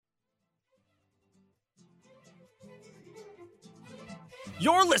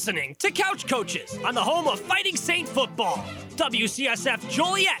You're listening to Couch Coaches on the home of Fighting Saint football. WCSF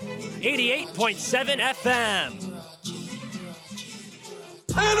Joliet, 88.7 FM.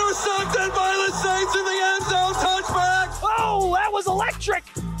 Intercepted by the Saints in the end zone, touchback! Oh, that was electric!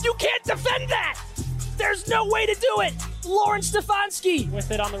 You can't defend that! There's no way to do it! Lauren Stefanski with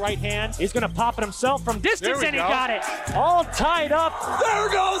it on the right hand. He's going to pop it himself from distance, and he got it. All tied up. There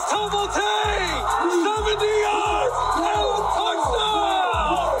goes Tumblety! 70 yards! And touchdown!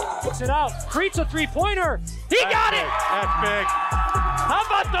 Kicks it out. Creates a three-pointer. He got it! That's big. How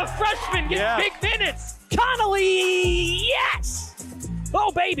about the freshman getting big minutes? Connolly, yes!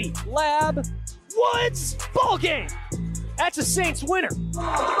 Oh, baby. Lab Woods ball game. That's a Saints winner.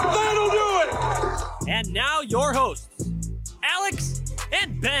 That'll do it! And now your hosts, Alex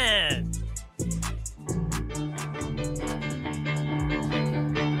and Ben.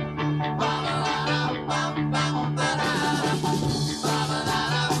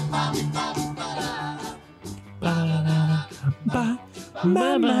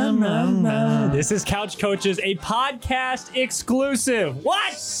 This is Couch Coaches, a podcast exclusive.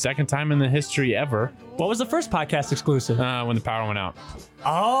 What? Second time in the history ever What was the first podcast exclusive? when the power went out.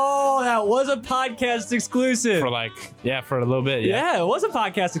 Oh, that was a podcast exclusive. For a little bit. Yeah, it was a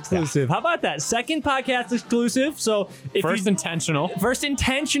podcast exclusive. How about that? Second podcast exclusive. So if First intentional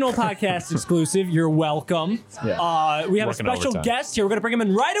podcast exclusive. You're welcome. Yeah. We have Working a special overtime. guest here. We're gonna bring him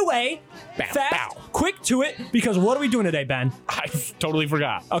in right away. Bow, Fast, bow. quick to it. Because what are we doing today, Ben? I totally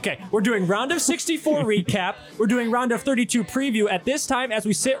forgot. Okay, we're doing round of 64 recap. We're doing round of 32 preview. At this time, as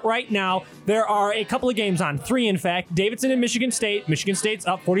we sit right now, there are a couple of games on. 3, in fact. Davidson and Michigan State. Michigan State's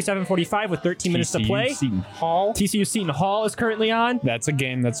up 47-45 with 13 minutes to play. Seton Hall. TCU Seton Hall is currently on. That's a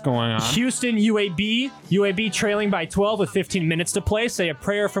game that's going on. Houston UAB. UAB trailing by 12 with 15 minutes to play. Say a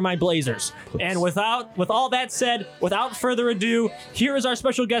prayer for my Blazers. And with all that said, without further ado, here is our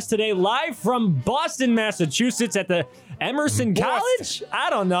special guest today, live from Boston, Massachusetts at the Emerson College? I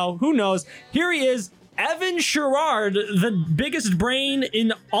don't know. Who knows? Here he is, Evan Sharrard, the biggest brain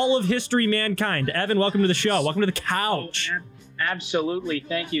in all of history, mankind. Evan, welcome to the show. Welcome to the couch. Oh, absolutely.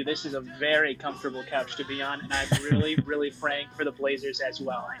 Thank you. This is a very comfortable couch to be on, and I'm really, really praying for the Blazers as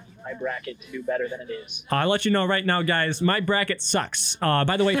well. I need my bracket to do better than it is. I'll let you know right now, guys, my bracket sucks.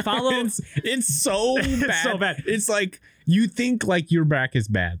 By the way, follow... It's so bad. It's so bad. It's like, you think like your bracket's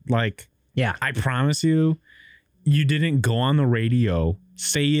bad. Like, Yeah. I promise you, you didn't go on the radio,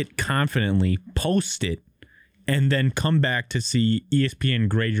 say it confidently, post it, and then come back to see ESPN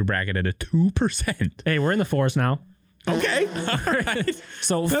grade your bracket at a 2%. Hey, we're in the 4s now. Okay. All right.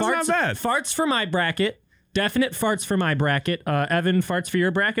 So That's not bad. farts for my bracket. Definite farts for my bracket. Evan, farts for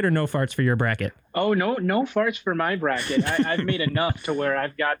your bracket or no farts for your bracket? Oh, no farts for my bracket. I've made enough to where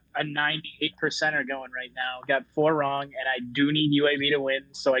I've got a 98%er going right now. Got 4 wrong, and I do need UAB to win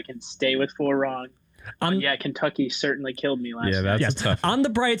so I can stay with 4 wrong. Kentucky certainly killed me last night. That's a tough. On the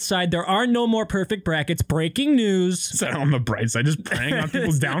bright side, there are no more perfect brackets. Breaking news. Is that on the bright side? Just preying on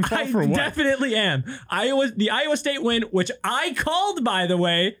people's downfall for I what? definitely am. The Iowa State win, which I called, by the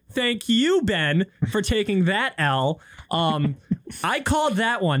way. Thank you, Ben, for taking that L. I called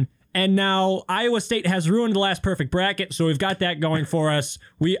that one. And now Iowa State has ruined the last perfect bracket, so we've got that going for us.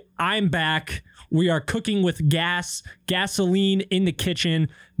 I'm back. We are cooking with gasoline in the kitchen.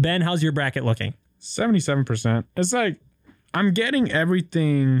 Ben, how's your bracket looking? 77%. It's like, I'm getting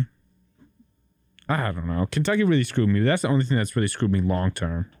everything. I don't know. Kentucky really screwed me. That's the only thing that's really screwed me long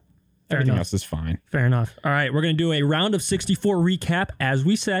term. Everything else is fine. Fair enough. All right, we're going to do a round of 64 recap, as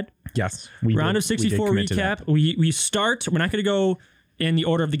we said. Yes. Round of 64 recap. We start. We're not going to go in the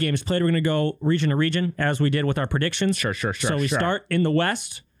order of the games played. We're going to go region to region, as we did with our predictions. Sure. So we start in the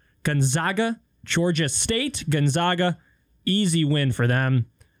West. Gonzaga, Georgia State. Gonzaga, easy win for them.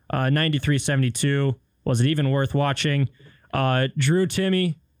 93-72. Was it even worth watching? Drew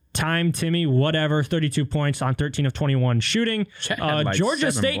Timmy, whatever. 32 points on 13 of 21 shooting.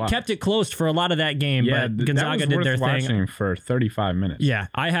 Georgia State kept it close for a lot of that game, but Gonzaga did their thing for 35 minutes. Yeah,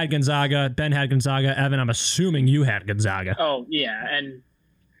 I had Gonzaga. Ben had Gonzaga. Evan, I'm assuming you had Gonzaga. Oh, yeah, and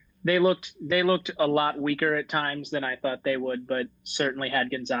they looked a lot weaker at times than I thought they would, but certainly had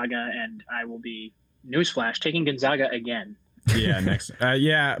Gonzaga, and I will be, newsflash, taking Gonzaga again. Yeah, next.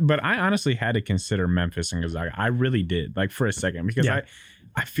 But I honestly had to consider Memphis and Gonzaga. I really did, like, for a second, because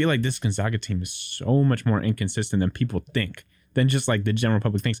I feel like this Gonzaga team is so much more inconsistent than people think, than just like the general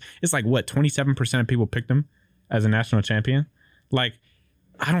public thinks. It's like, what, 27% of people picked them as a national champion? Like,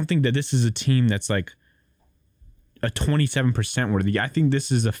 I don't think that this is a team that's like a 27% worthy. I think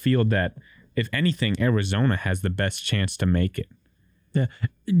this is a field that, if anything, Arizona has the best chance to make it. Yeah.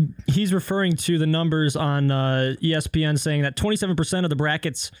 He's referring to the numbers on ESPN saying that 27% of the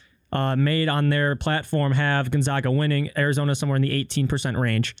brackets made on their platform have Gonzaga winning. Arizona somewhere in the 18%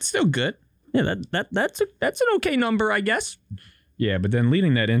 range. Still good. Yeah, that's an okay number, I guess. Yeah, but then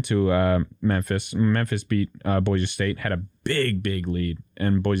leading that into Memphis. Memphis beat Boise State, had a big lead,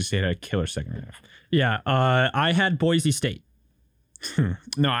 and Boise State had a killer second half. Yeah, I had Boise State.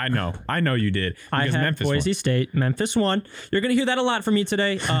 No, I know you did. I had Memphis Boise won. State. Memphis won. You're going to hear that a lot from me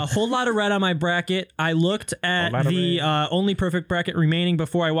today. A whole lot of red on my bracket. I looked at the only perfect bracket remaining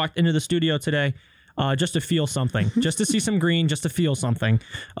before I walked into the studio today, just to feel something, just to see some green, just to feel something.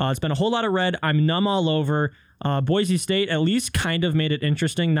 It's been a whole lot of red. I'm numb all over. Boise State at least kind of made it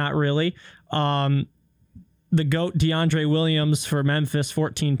interesting. Not really. The GOAT, DeAndre Williams for Memphis,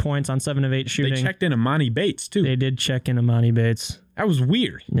 14 points on 7 of 8 shooting. They checked in Amani Bates, too. They did check in Amani Bates. That was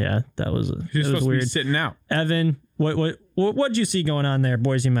weird. Yeah, that was He was supposed weird. to be sitting out. Evan, what'd you see going on there,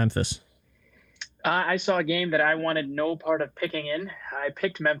 Boise, Memphis? I saw a game that I wanted no part of picking in. I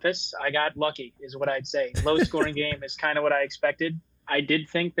picked Memphis. I got lucky, is what I'd say. Low-scoring game is kind of what I expected. I did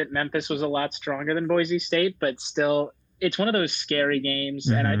think that Memphis was a lot stronger than Boise State, but still, it's one of those scary games,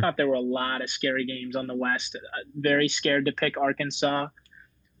 and I thought there were a lot of scary games on the West. Very scared to pick Arkansas.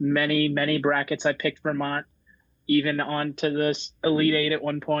 Many brackets I picked Vermont, even onto this Elite Eight at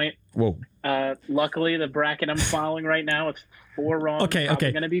one point. Whoa. Luckily, the bracket I'm following right now with 4 wrong. Okay.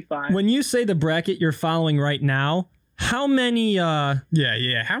 Going to be 5. When you say the bracket you're following right now, how many? Yeah.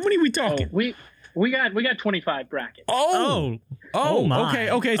 How many we talking? We got 25 brackets. Oh my.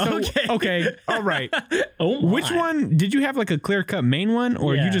 Okay. So okay. All right. Oh my. Which one did you have? Like a clear cut main one,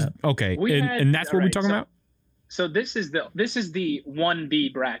 or you just okay? And that's what we're talking about. So this is the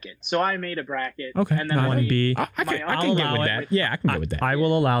 1B bracket. So I made a bracket. Okay. And then 1B. I can get with that. Yeah, I can get with that. I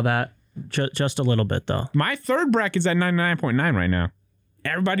will allow that. Just a little bit though. My third bracket's at 99.9 right now.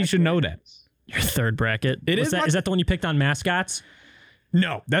 Everybody should know that. Your third bracket. Is that the one you picked on mascots?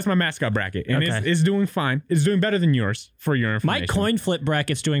 No, that's my mascot bracket, and Okay. it's doing fine. It's doing better than yours, for your information. My coin flip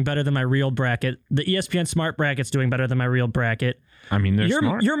bracket's doing better than my real bracket. The ESPN Smart bracket's doing better than my real bracket. I mean, they're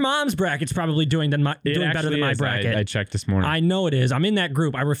smart. Your mom's bracket's probably doing better than my bracket. I checked this morning. I know it is. I'm in that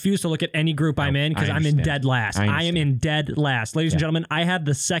group. I refuse to look at any group I'm in because I'm in dead last. I am in dead last. Ladies and gentlemen, I had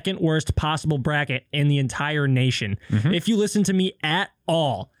the second worst possible bracket in the entire nation. If you listened to me at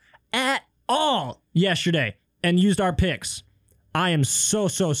all yesterday and used our picks, I am so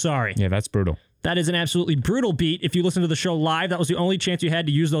sorry. Yeah, that's brutal. That is an absolutely brutal beat. If you listen to the show live, that was the only chance you had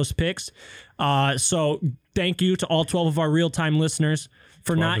to use those picks. So thank you to all 12 of our real-time listeners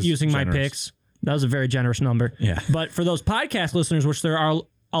for not using my picks. That was a very generous number. Yeah. But for those podcast listeners, which there are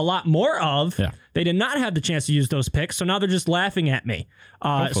a lot more of, they did not have the chance to use those picks, so now they're just laughing at me.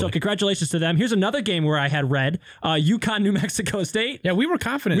 So congratulations to them. Here's another game where I had red. UConn, New Mexico State. Yeah, we were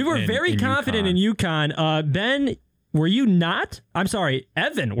confident. We were very confident in UConn. Ben, were you not? I'm sorry,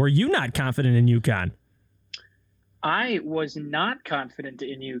 Evan, were you not confident in UConn? I was not confident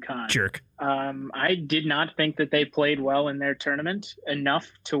in UConn. Jerk. I did not think that they played well in their tournament enough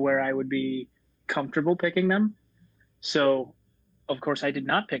to where I would be comfortable picking them. So, of course, I did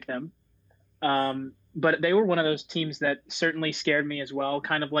not pick them. But they were one of those teams that certainly scared me as well,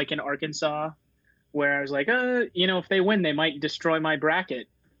 kind of like in Arkansas, where I was like, if they win, they might destroy my bracket.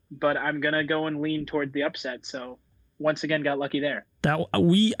 But I'm going to go and lean toward the upset. So, once again, got lucky there. I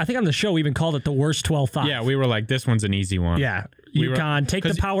think on the show we even called it the worst 12-5. Yeah, we were like, this one's an easy one. Yeah, UConn, take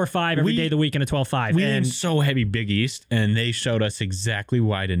the Power 5 every day of the week in a 12-5. We went so heavy Big East, and they showed us exactly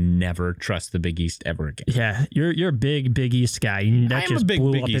why to never trust the Big East ever again. Yeah, you're a big East guy. That just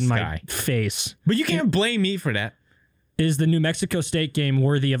blew up in my face. But you can't blame me for that. Is the New Mexico State game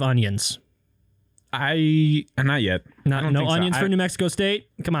worthy of onions? Not yet. No onions for New Mexico State?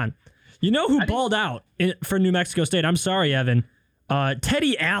 Come on. You know who balled out for New Mexico State? I'm sorry, Evan.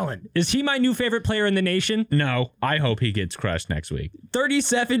 Teddy Allen. Is he my new favorite player in the nation? No. I hope he gets crushed next week.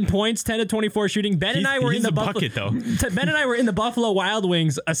 37 points, 10 to 24 shooting. Ben and I were in the Buffalo Wild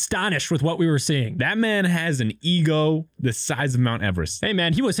Wings, astonished with what we were seeing. That man has an ego the size of Mount Everest. Hey,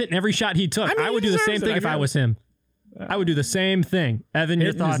 man, he was hitting every shot he took. I would do the same thing if I was him. I would do the same thing. Evan,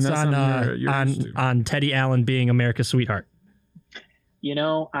 your thoughts on Teddy Allen being America's sweetheart?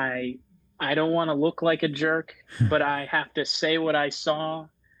 I don't want to look like a jerk, but I have to say what I saw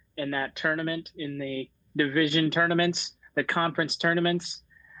in that tournament, in the division tournaments, the conference tournaments.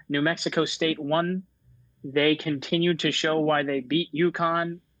 New Mexico State won. They continued to show why they beat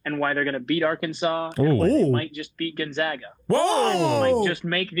UConn and why they're going to beat Arkansas. And why they might just beat Gonzaga. Whoa! They might just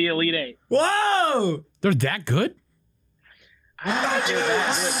make the Elite Eight. Whoa! They're that good? I don't think they're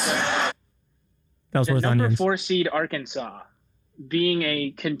that good. That was worth Number onions. 4 seed Arkansas being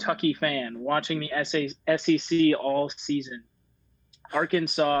a Kentucky fan, watching the SEC all season,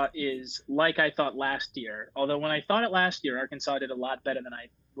 Arkansas is like I thought last year. Although when I thought it last year, Arkansas did a lot better than I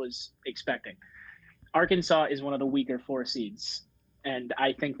was expecting. Arkansas is one of the weaker 4 seeds. And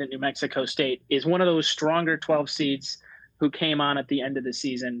I think that New Mexico State is one of those stronger 12 seeds who came on at the end of the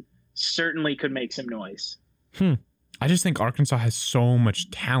season, certainly could make some noise. I just think Arkansas has so much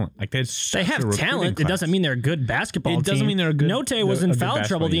talent. Like they have talent. It doesn't mean they're a good basketball team. It doesn't mean they're a good. Note was in foul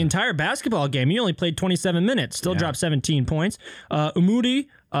trouble the entire basketball game. He only played 27 minutes. Still dropped 17 points. Umudi,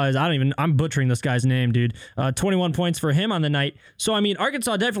 I'm butchering this guy's name, dude. 21 points for him on the night. So, I mean,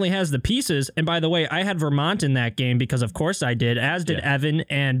 Arkansas definitely has the pieces. And by the way, I had Vermont in that game because, of course, I did, as did Evan,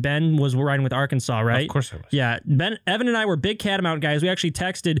 and Ben was riding with Arkansas, right? Of course I was. Yeah. Evan and I were big Catamount guys. We actually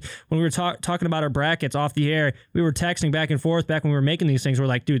texted when we were talking about our brackets off the air. We were texting back and forth back when we were making these things. We're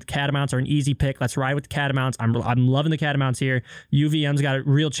like, dude, the Catamounts are an easy pick. Let's ride with the Catamounts. I'm loving the Catamounts here. UVM's got a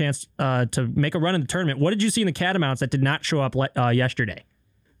real chance to make a run in the tournament. What did you see in the Catamounts that did not show up yesterday?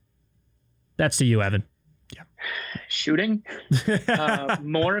 That's to you, Evan. Yeah. Shooting.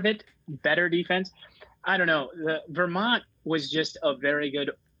 More of it. Better defense. I don't know. Vermont was just a very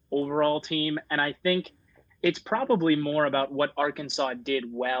good overall team. And I think it's probably more about what Arkansas did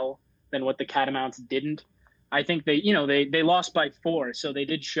well than what the Catamounts didn't. I think they lost by 4. So they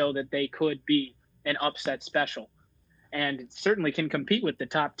did show that they could be an upset special. And it certainly can compete with the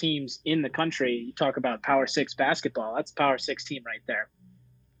top teams in the country. You talk about Power 6 basketball. That's a Power 6 team right there.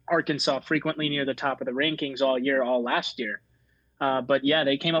 Arkansas frequently near the top of the rankings all last year. But yeah,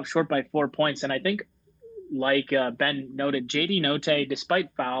 they came up short by 4 points. And I think, like Ben noted, JD Note, despite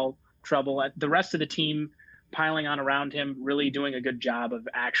foul trouble, the rest of the team piling on around him, really doing a good job of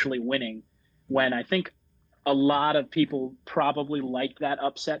actually winning, when I think a lot of people probably like that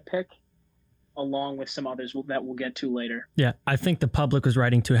upset pick, along with some others that we'll get to later. Yeah, I think the public was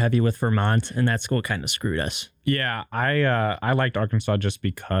riding too heavy with Vermont, and that's what kind of screwed us. Yeah, I liked Arkansas just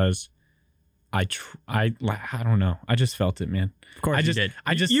because I don't know. I just felt it, man. Of course you did.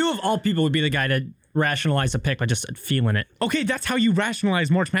 You of all people would be the guy to rationalize a pick by just feeling it. Okay, that's how you rationalize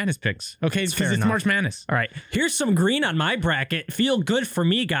March Madness picks. Okay, because it's March Madness. All right, here's some green on my bracket. Feel good for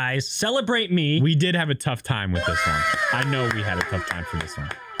me, guys. Celebrate me. We did have a tough time with this one. I know we had a tough time for this one.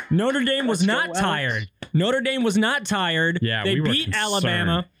 Notre Dame was not tired. Notre Dame was not tired. Yeah, they beat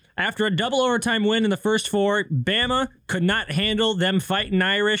Alabama after a double overtime win in the first 4. Bama could not handle them fighting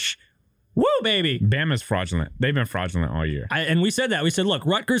Irish. Woo, baby. Bama's fraudulent. They've been fraudulent all year. And we said that. We said, look,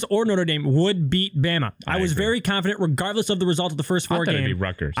 Rutgers or Notre Dame would beat Bama. I was very confident, regardless of the result of the first 4 games. It'd be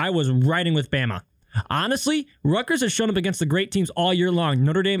Rutgers. I was riding with Bama. Honestly, Rutgers has shown up against the great teams all year long.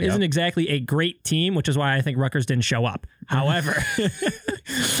 Notre Dame isn't exactly a great team, which is why I think Rutgers didn't show up. However,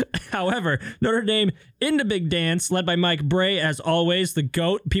 Notre Dame in the big dance, led by Mike Bray, as always, the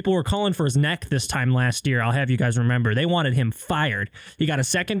GOAT. People were calling for his neck this time last year. I'll have you guys remember. They wanted him fired. He got a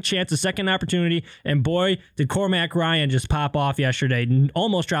second chance, a second opportunity, and boy, did Cormac Ryan just pop off yesterday,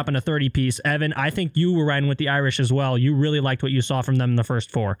 almost dropping a 30-piece. Evan, I think you were riding with the Irish as well. You really liked what you saw from them in the first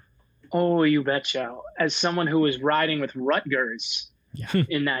 4. Oh, you betcha. As someone who was riding with Rutgers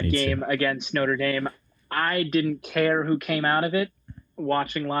in that game against Notre Dame, I didn't care who came out of it.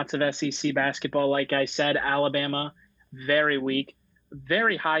 Watching lots of SEC basketball, like I said, Alabama, very weak,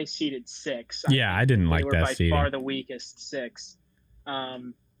 very high-seeded 6. I didn't like that seeding. They were by far the weakest 6.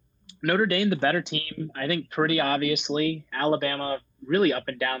 Notre Dame, the better team, I think pretty obviously. Alabama, really up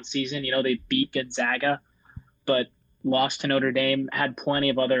and down season. They beat Gonzaga, but lost to Notre Dame, had plenty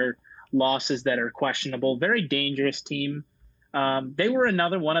of other losses that are questionable. Very dangerous team. They were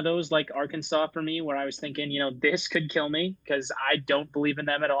another one of those like Arkansas for me, where I was thinking, this could kill me because I don't believe in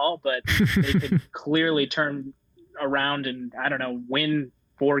them at all, but they could clearly turn around and, I don't know, win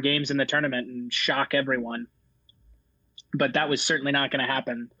 4 games in the tournament and shock everyone. But that was certainly not going to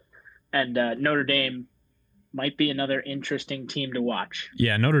happen. And Notre Dame might be another interesting team to watch.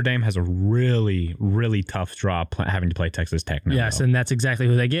 Yeah, Notre Dame has a really, really tough draw having to play Texas Tech now. Yes, and that's exactly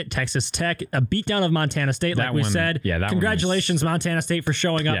who they get. Texas Tech, a beatdown of Montana State, like we said. Yeah, congratulations, Montana State, for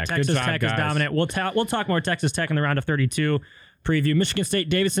showing up. Texas Tech is dominant. We'll talk more Texas Tech in the round of 32 preview. Michigan State,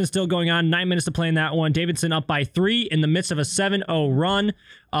 Davidson still going on. 9 minutes to play in that one. Davidson up by 3 in the midst of a 7-0 run.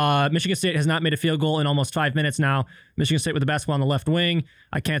 Michigan State has not made a field goal in almost 5 minutes now. Michigan State with the basketball on the left wing.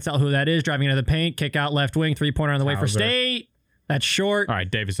 I can't tell who that is. Driving into the paint. Kick out left wing. 3-pointer on the way for State. That's short. All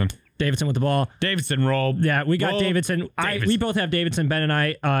right, Davidson with the ball. Davidson roll. Yeah, we got Davidson. We both have Davidson, Ben and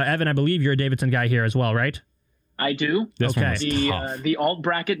I. Evan, I believe you're a Davidson guy here as well, right? I do. This one was tough. The alt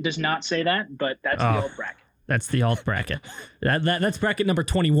bracket does not say that, but that's the alt bracket. That's the alt bracket. That's bracket number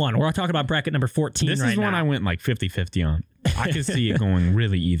 21. We're talking about bracket number 14 This right is now. one I went like 50-50 on. I could see it going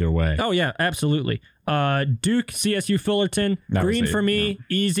really either way. Oh, yeah, absolutely. Duke, CSU, Fullerton. That was Green it, for me,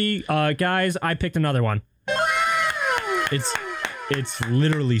 easy. Guys, I picked another one. It's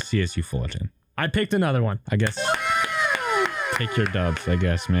literally CSU Fullerton. I picked another one. I guess. Take your dubs, I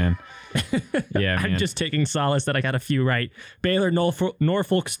guess, man. Yeah, man. I'm just taking solace that I got a few right. Baylor,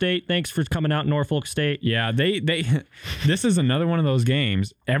 Norfolk State. Thanks for coming out, Norfolk State. Yeah, they this is another one of those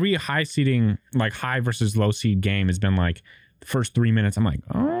games. Every high seeding, like high versus low seed game has been like the first 3 minutes. I'm like,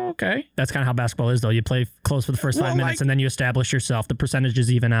 oh, okay. That's kind of how basketball is, though. You play close for the first 5 minutes, and then you establish yourself. The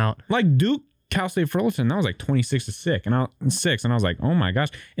percentages even out. Like Duke, Cal State Fullerton, that was like 26-6, and I was like, oh my gosh.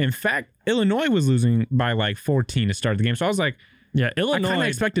 In fact, Illinois was losing by like 14 to start the game. So I was like, yeah, I kind of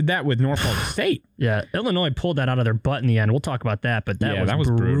expected that with Norfolk State. Yeah, Illinois pulled that out of their butt in the end. We'll talk about that, but that was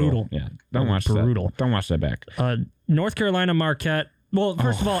brutal. Yeah, don't watch that. Don't watch that back. North Carolina, Marquette. Well,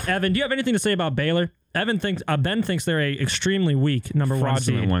 first of all, Evan, do you have anything to say about Baylor? Ben thinks they're a extremely weak number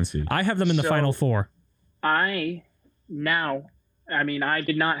fraudulent one seed. I have them in the Final Four. I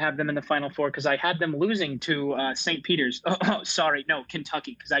did not have them in the Final Four because I had them losing to St. Peter's.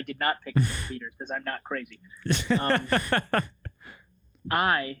 Kentucky, because I did not pick St. Peter's because I'm not crazy.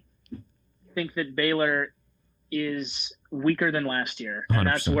 I think that Baylor is weaker than last year, and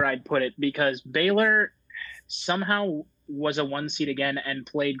 100%. That's where I'd put it, because Baylor somehow was a 1 seed again and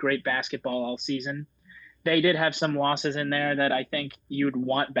played great basketball all season. They did have some losses in there that I think you'd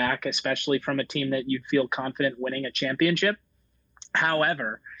want back, especially from a team that you'd feel confident winning a championship.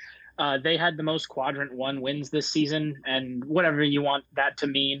 However, they had the most quadrant 1 wins this season, and whatever you want that to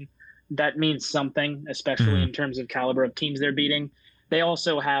mean, that means something, especially in terms of caliber of teams they're beating. They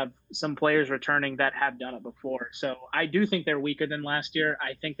also have some players returning that have done it before. So I do think they're weaker than last year.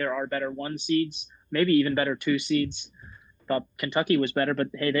 I think there are better 1 seeds, maybe even better 2 seeds. Thought Kentucky was better, but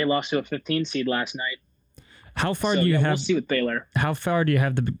hey, they lost to a 15 seed last night. How far do you have? We'll see with Baylor. How far do you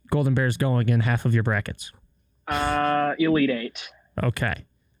have the Golden Bears going in half of your brackets? Elite 8. Okay.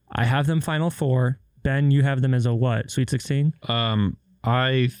 I have them Final Four. Ben, you have them as a what? Sweet 16?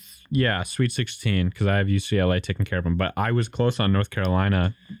 Sweet 16, because I have UCLA taking care of them. But I was close on North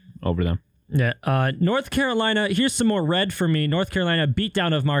Carolina over them. Yeah. North Carolina, here's some more red for me. North Carolina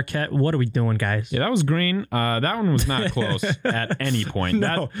beatdown of Marquette. What are we doing, guys? Yeah, that was green. That one was not close at any point.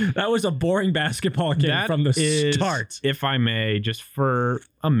 No, that was a boring basketball game from the start. If I may, just for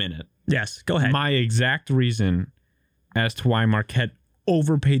a minute. Yes, go ahead. My exact reason as to why Marquette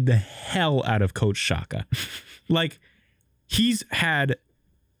overpaid the hell out of Coach Shaka. Like, he's had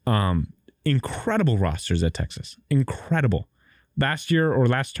incredible rosters at Texas. Incredible. Last year or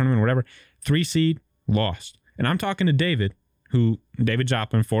last tournament, whatever, 3 seed, lost. And I'm talking to David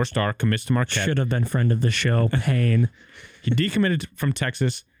Joplin, 4-star, commits to Marquette. Should have been friend of the show. Pain. He decommitted from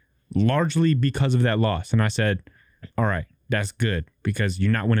Texas largely because of that loss. And I said, all right, that's good, because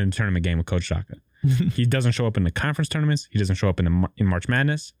you're not winning a tournament game with Coach Shaka. He doesn't show up in the conference tournaments. He doesn't show up in March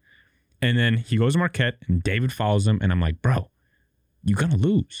Madness. And then he goes to Marquette, and David follows him. And I'm like, bro, you're going to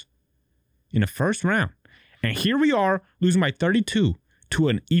lose in the first round. And here we are losing by 32 to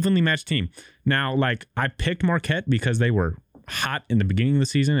an evenly matched team. Now, like, I picked Marquette because they were hot in the beginning of the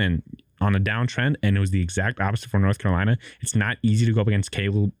season and on a downtrend, and it was the exact opposite for North Carolina. It's not easy to go up against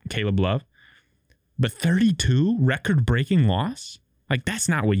Caleb Love. But 32, record-breaking loss? Like, that's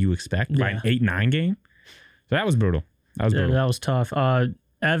not what you expect by an 8-9 game. So that was brutal. That was tough.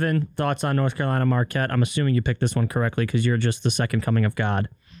 Evan, thoughts on North Carolina Marquette? I'm assuming you picked this one correctly because you're just the second coming of God.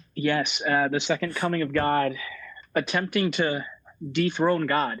 Yes, the second coming of God, attempting to dethrone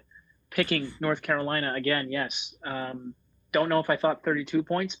God, picking North Carolina again, yes. Don't know if I thought 32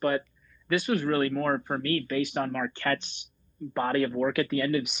 points, but this was really more for me based on Marquette's body of work at the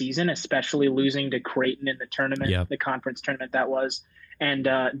end of the season, especially losing to Creighton in the tournament, the conference tournament that was. And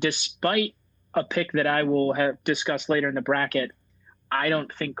despite a pick that I will have discussed later in the bracket, I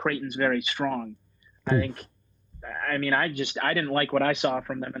don't think Creighton's very strong. I didn't like what I saw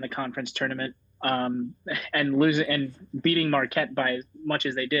from them in the conference tournament, and losing and beating Marquette by as much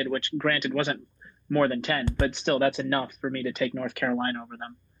as they did, which granted wasn't more than 10, but still that's enough for me to take North Carolina over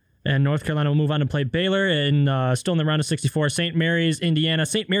them. And North Carolina will move on to play Baylor, and still in the round of 64, St. Mary's, Indiana.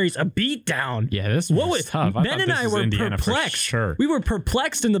 St. Mary's, a beatdown. Yeah, this was tough. Ben and I were Indiana perplexed. Sure. We were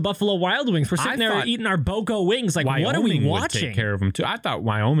perplexed in the Buffalo Wild Wings. We're sitting there eating our BOGO wings. Like, Wyoming what are we watching? Would take care of them too. I thought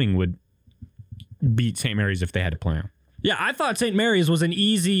Wyoming would beat St. Mary's if they had to play them. Yeah, I thought St. Mary's was an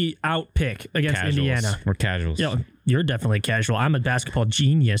easy out pick against Indiana. We're casuals. Yeah, you're definitely casual. I'm a basketball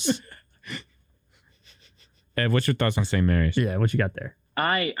genius. Ed, what's your thoughts on St. Mary's? Yeah, what you got there?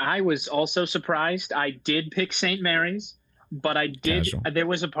 I was also surprised. I did pick St. Mary's, but Casual. there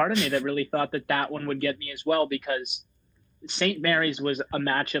was a part of me that really thought that one would get me as well, because St. Mary's was a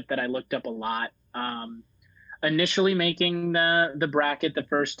matchup that I looked up a lot. Initially making the bracket the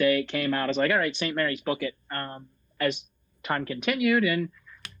first day it came out, I was like, all right, St. Mary's, book it. As time continued, and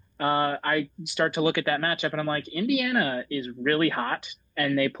I start to look at that matchup, and I'm like, Indiana is really hot,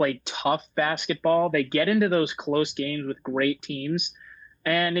 and they play tough basketball. They get into those close games with great teams,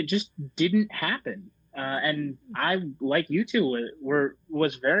 and it just didn't happen. And I, like you two,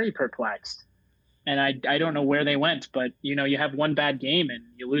 was very perplexed. And I don't know where they went, but you have one bad game and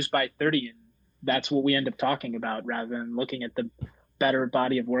you lose by 30, and that's what we end up talking about rather than looking at the better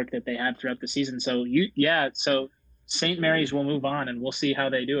body of work that they had throughout the season. So so St. Mary's will move on, and we'll see how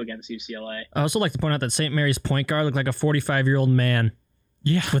they do against UCLA. I also like to point out that St. Mary's point guard looked like a 45-year-old man.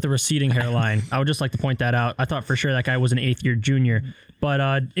 Yeah, with a receding hairline. I would just like to point that out. I thought for sure that guy was an 8th-year junior.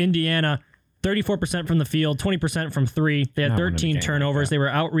 But Indiana, 34% from the field, 20% from three. They had 13 turnovers. They were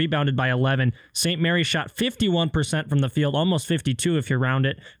out-rebounded by 11. St. Mary's shot 51% from the field, almost 52 if you round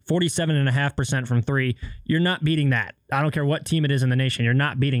it, 47.5% from three. You're not beating that. I don't care what team it is in the nation. You're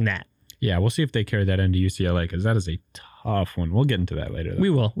not beating that. Yeah, we'll see if they carry that into UCLA, because that is a tough one. We'll get into that later, though. We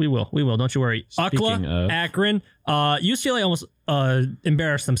will. Don't you worry. UCLA, Akron, UCLA almost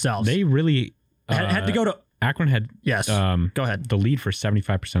embarrassed themselves. They really had to go to... Akron had go ahead. The lead for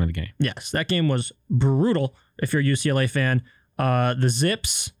 75% of the game. Yes, that game was brutal if you're a UCLA fan. The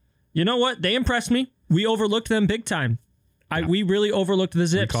Zips, you know what? They impressed me. We overlooked them big time. We really overlooked the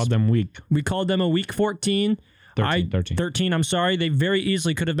Zips. We called them weak. We called them a week 14. 13, I'm sorry. They very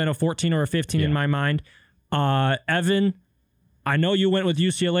easily could have been a 14 or a 15 in my mind. Evan, I know you went with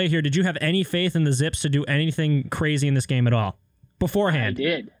UCLA here. Did you have any faith in the Zips to do anything crazy in this game at all beforehand? I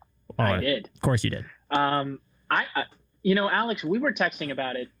did. I did. Of course you did. Alex, we were texting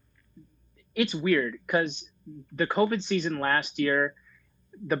about it. It's weird because the COVID season last year,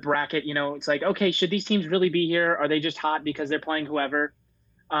 the bracket, it's like, okay, should these teams really be here? Are they just hot because they're playing whoever?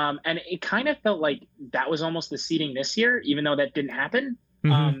 And it kind of felt like that was almost the seeding this year, even though that didn't happen.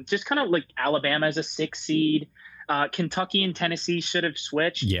 Mm-hmm. Just kind of like Alabama as a 6 seed. Kentucky and Tennessee should have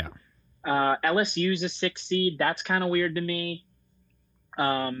switched. Yeah. LSU's a 6 seed. That's kind of weird to me.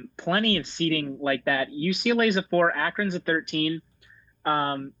 Plenty of seeding like that. UCLA's a 4, Akron's a 13.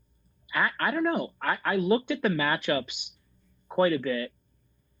 I don't know. I looked at the matchups quite a bit,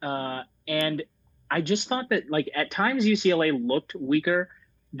 and I just thought that at times UCLA looked weaker.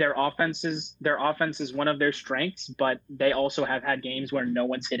 Their offense is one of their strengths, but they also have had games where no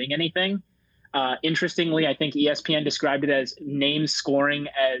one's hitting anything. Interestingly, I think ESPN described it as name scoring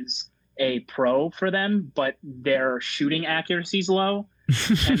as a pro for them, but their shooting accuracy is low.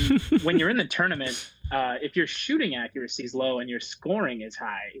 And when you're in the tournament, if your shooting accuracy is low and your scoring is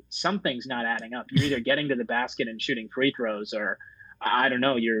high, something's not adding up. You're either getting to the basket and shooting free throws, or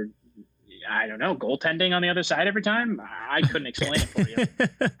goaltending on the other side every time. I couldn't explain it for you.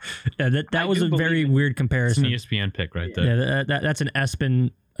 Yeah, that was a very weird comparison. It's an ESPN pick right there. Yeah, that's an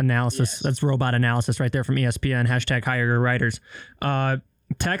ESPN analysis. Yes. That's robot analysis right there from ESPN. # hire your writers.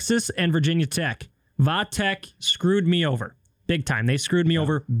 Texas and Virginia Tech. Va-Tech screwed me over. Big time. They screwed me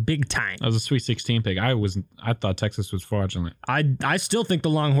over big time. That was a Sweet 16 pick. I thought Texas was fraudulent. I still think the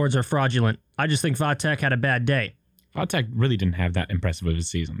Longhorns are fraudulent. I just think Va-Tech had a bad day. Va-Tech really didn't have that impressive of a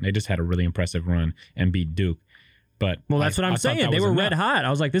season. They just had a really impressive run and beat Duke. But that's what I'm saying. They were red hot. I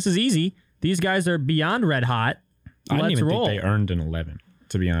was like, this is easy. These guys are beyond red hot. I didn't even think they earned an 11,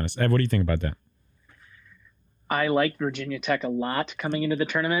 to be honest. Ed, what do you think about that? I liked Virginia Tech a lot coming into the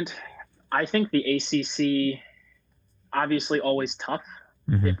tournament. I think the ACC, obviously always tough,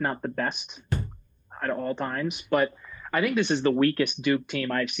 if not the best at all times. But I think this is the weakest Duke team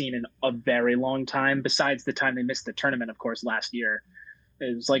I've seen in a very long time, besides the time they missed the tournament, of course, last year.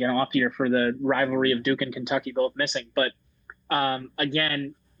 It was like an off year for the rivalry of Duke and Kentucky both missing. But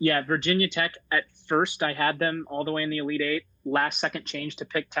again, Virginia Tech, at first I had them all the way in the Elite Eight. Last second change to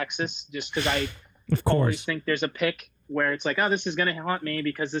pick Texas, just because I always think there's a pick where it's like, oh, this is going to haunt me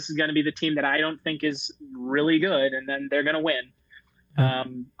because this is going to be the team that I don't think is really good, and then they're going to win.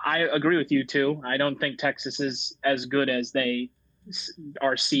 I agree with you, too. I don't think Texas is as good as they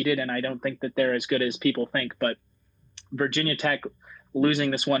are seeded, and I don't think that they're as good as people think. But Virginia Tech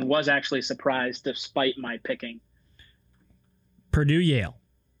losing this one was actually a surprise, despite my picking. Purdue, Yale.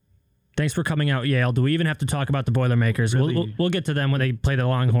 Thanks for coming out, Yale. Do we even have to talk about the Boilermakers? Really? We'll get to them when they play the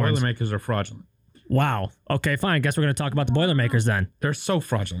Longhorns. The Boilermakers are fraudulent. Wow. Okay, fine. Guess we're going to talk about the Boilermakers then. They're so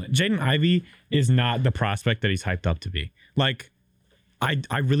fraudulent. Jaden Ivey is not the prospect that he's hyped up to be. I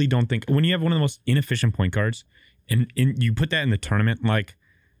really don't think when you have one of the most inefficient point guards and you put that in the tournament, like,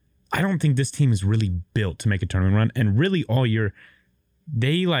 I don't think this team is really built to make a tournament run. And really all year,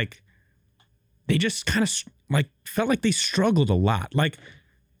 they just kind of like felt like they struggled a lot. Like,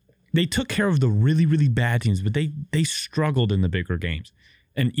 they took care of the really, really bad teams, but they struggled in the bigger games.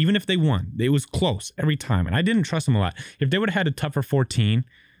 And even if they won, it was close every time. And I didn't trust them a lot. If they would have had a tougher 14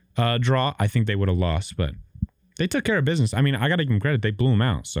 draw, I think they would have lost. But they took care of business. I mean, I got to give them credit. They blew them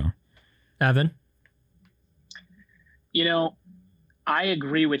out. So, Evan? You know, I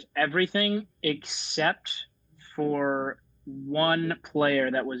agree with everything except for one player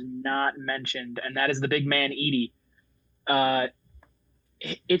that was not mentioned, and that is the big man, Edey.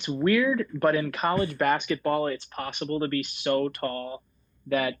 It's weird, but in college basketball, it's possible to be so tall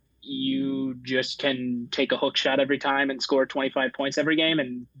that you just can take a hook shot every time and score 25 points every game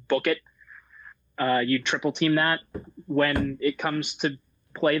and book it. You triple team that when it comes to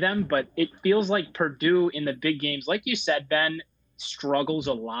play them, but it feels like Purdue in the big games, like you said, Ben, struggles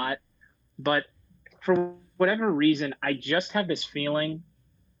a lot. But for whatever reason, I just have this feeling,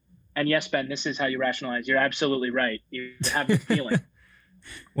 and yes, Ben, this is how you rationalize. You're absolutely right. You have the feeling.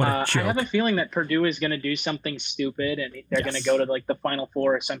 I have a feeling that Purdue is going to do something stupid, and they're going to go to like the Final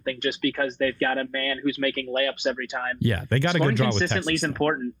Four or something just because they've got a man who's making layups every time. Yeah, they got a good draw with Texas. Consistently is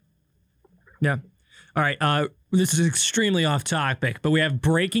important. Yeah. All right. This is extremely off topic, but we have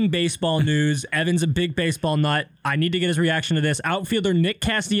breaking baseball news. Evan's a big baseball nut. I need to get his reaction to this. Outfielder Nick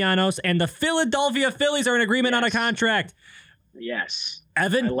Castellanos and the Philadelphia Phillies are in agreement on a contract. Yes.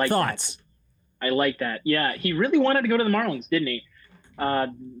 Evan, thoughts? I like that. Yeah, he really wanted to go to the Marlins, didn't he?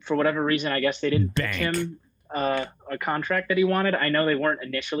 For whatever reason, I guess they didn't pick him a contract that he wanted. I know they weren't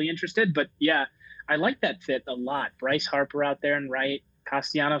initially interested, but yeah, I like that fit a lot. Bryce Harper out there and right.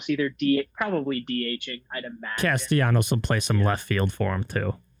 Castellanos probably DHing, I'd imagine. Castellanos will play some left field for him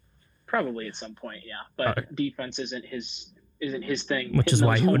too. Probably at some point, yeah. But defense isn't his thing. Which is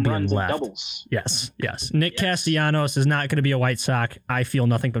why he would be in left. Doubles. Yes. Nick Castellanos is not going to be a White Sox. I feel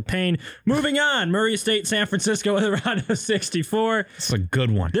nothing but pain. Moving on, Murray State, San Francisco with a round of 64. It's a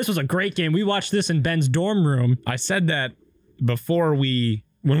good one. This was a great game. We watched this in Ben's dorm room. I said that when we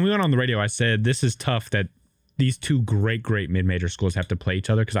went on the radio, I said this is tough that these two great mid-major schools have to play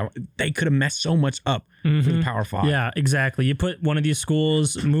each other because they could have messed so much up for the Power 5. Yeah, exactly. You put one of these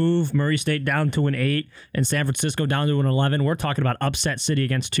schools, move Murray State down to an 8 and San Francisco down to an 11. We're talking about upset city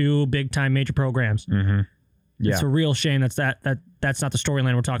against two big-time major programs. Mm-hmm. Yeah. It's a real shame that's not the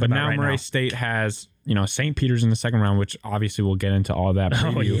storyline we're talking about right now. But now Murray State has, St. Peter's in the second round, which obviously we'll get into all that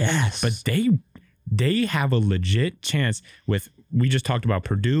preview. Oh, yes. But they have a legit chance with, we just talked about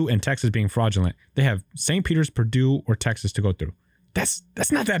Purdue and Texas being fraudulent. They have St. Peter's, Purdue, or Texas to go through. That's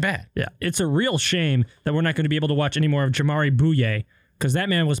not that bad. Yeah, it's a real shame that we're not going to be able to watch any more of Jamari Bouye because that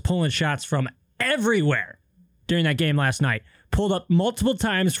man was pulling shots from everywhere during that game last night. Pulled up multiple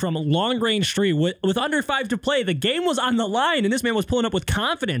times from long-range three with under 5 to play. The game was on the line, and this man was pulling up with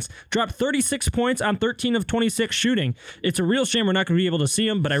confidence. Dropped 36 points on 13 of 26 shooting. It's a real shame we're not going to be able to see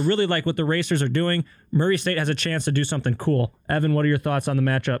him, but I really like what the Racers are doing. Murray State has a chance to do something cool. Evan, what are your thoughts on the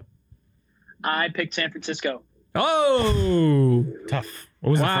matchup? I picked San Francisco. Oh! Tough.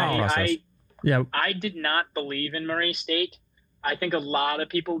 What was the thought process? I did not believe in Murray State. I think a lot of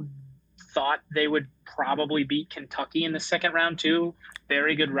people thought they would probably beat Kentucky in the second round too.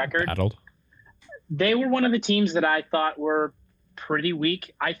 Very good record. Battled. They were one of the teams that I thought were pretty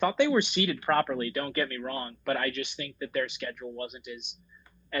weak. I thought they were seeded properly, don't get me wrong, but I just think that their schedule wasn't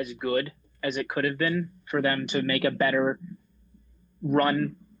as good as it could have been for them to make a better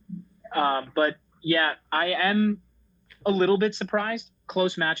run. But yeah, I am a little bit surprised.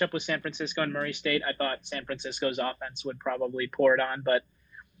 Close matchup with San Francisco and Murray State. I thought San Francisco's offense would probably pour it on, but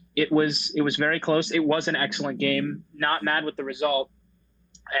it was very close. It was an excellent game. Not mad with the result.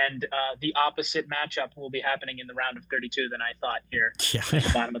 And the opposite matchup will be happening in the round of 32 than I thought here at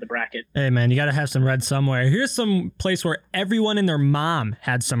the bottom of the bracket. Hey, man, you got to have some red somewhere. Here's some place where everyone and their mom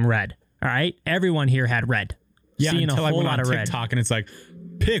had some red. All right? Everyone here had red. Yeah, seeing until a whole I went lot on of red. TikTok and it's like,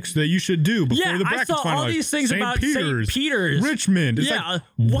 picks that you should do before the bracket's I saw all these things about St. Peter's. Richmond. It's like,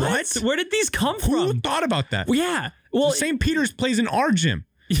 what? Where did these come from? Who thought about that? Well, yeah. Well, St. Peter's plays in our gym.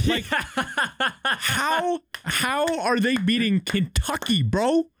 Like, how are they beating Kentucky,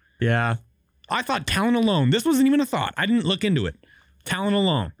 bro? Yeah. I thought talent alone. This wasn't even a thought. I didn't look into it. Talent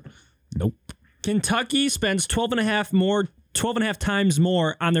alone. Nope. Kentucky spends 12.5 times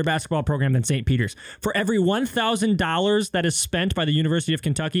more on their basketball program than St. Peter's. For every $1,000 that is spent by the University of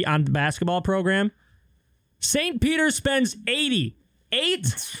Kentucky on the basketball program, St. Peter's spends 80.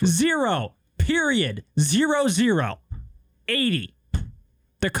 80. Period. 00. 80.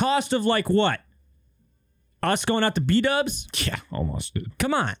 The cost of like what? Us going out to B-dubs? Yeah, almost. Dude.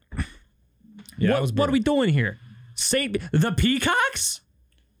 Come on. Yeah, that was what are we doing here? The Peacocks?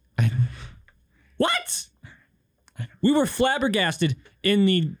 What? We were flabbergasted in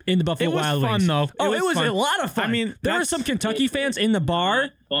the Buffalo Wild Wings. It was fun, though. It was fun. a lot of fun. I mean, there were some Kentucky fans in the bar.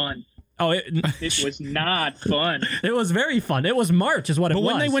 Fun. Oh, It was not fun. it was very fun. It was March, is what it was. But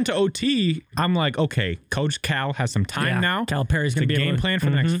when they went to OT, I'm like, okay, Coach Cal has some time now. Calipari's going to be game plan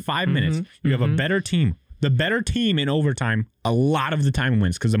for the next 5 minutes. You have a better team. The better team in overtime, a lot of the time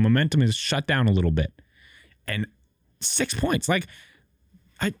wins because the momentum is shut down a little bit. And 6 points, like,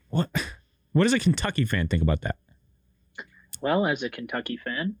 what does a Kentucky fan think about that? Well, as a Kentucky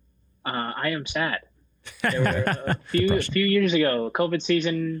fan, I am sad. There were a few years ago, COVID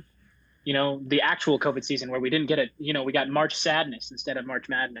season, the actual COVID season where we didn't get it. We got March Sadness instead of March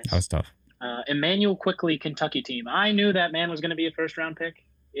Madness. That was tough. Emmanuel Quickley, Kentucky team. I knew that man was going to be a first-round pick.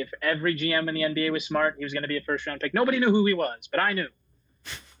 If every GM in the NBA was smart, he was going to be a first-round pick. Nobody knew who he was, but I knew.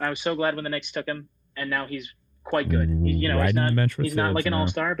 I was so glad when the Knicks took him, and now he's quite good. He's not like an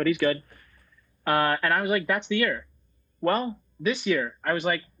all-star, but he's good. And I was like, that's the year. Well, this year, I was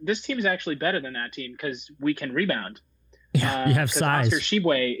like, this team is actually better than that team because we can rebound. Yeah, you have size. Oscar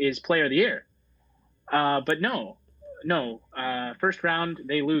Tshiebwe is player of the year. But no. First round,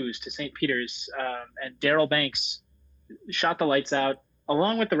 they lose to St. Peter's. And Daryl Banks shot the lights out,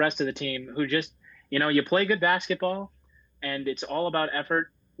 along with the rest of the team, who just, you play good basketball, and it's all about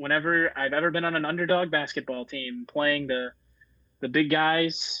effort. Whenever I've ever been on an underdog basketball team playing the big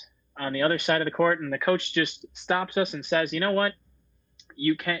guys on the other side of the court, and the coach just stops us and says, you know what,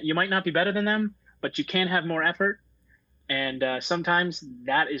 you might not be better than them, but you can have more effort. And sometimes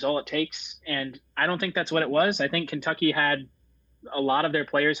that is all it takes. And I don't think that's what it was. I think Kentucky had a lot of their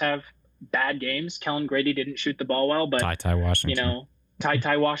players have bad games. Kellen Grady didn't shoot the ball well, but Ty Washington.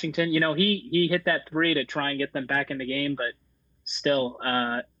 Ty Washington, he hit that three to try and get them back in the game, but still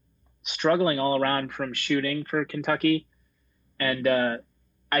struggling all around from shooting for Kentucky. And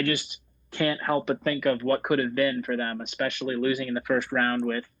I just can't help but think of what could have been for them, especially losing in the first round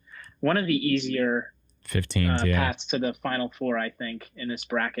with one of the easier 15 paths to the Final Four, I think, in this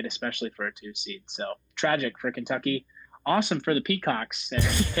bracket, especially for a 2 seed. So tragic for Kentucky. Awesome for the Peacocks. And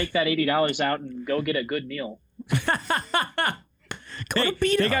take that $80 out and go get a good meal.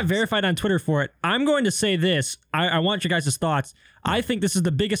 They got verified on Twitter for it. I'm going to say this. I want your guys' thoughts. I think this is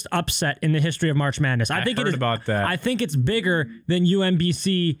the biggest upset in the history of March Madness. I think heard about that. I think it's bigger than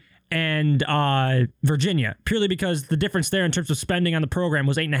UMBC and Virginia, purely because the difference there in terms of spending on the program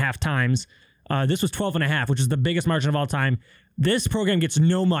was 8.5 times. This was 12.5, which is the biggest margin of all time. This program gets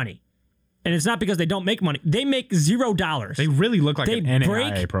no money. And it's not because they don't make money. They make $0. They really look like an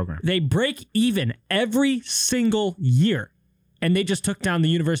NAIA program. They break even every single year. And they just took down the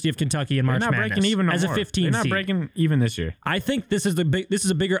University of Kentucky in March Madness. They're not breaking even as a 15 They're not seed. breaking even this year. I think this is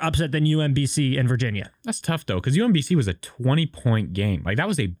a bigger upset than UMBC and Virginia. That's tough, though, because UMBC was a 20-point game. Like, that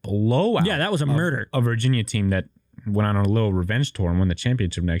was a blowout. Yeah, that was a murder. A Virginia team that went on a little revenge tour and won the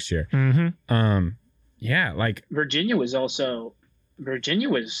championship next year. Yeah, like... Virginia was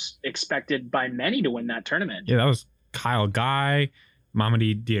expected by many to win that tournament. Yeah, that was Kyle Guy,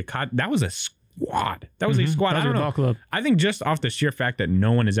 Mamadi Diakate. That was a squad. That was a squad. I don't know. I think just off the sheer fact that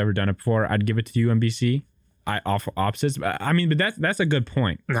no one has ever done it before, I'd give it to UMBC. Off opposites. I mean, but that's a good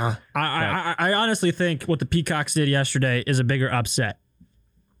point. Nah, I honestly think what the Peacocks did yesterday is a bigger upset.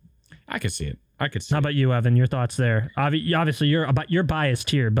 I could see it. How about you, Evan? Your thoughts there? Obviously, you're biased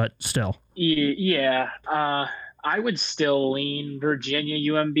here, but still. Yeah. I would still lean Virginia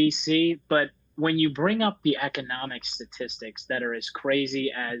UMBC, but when you bring up the economic statistics that are as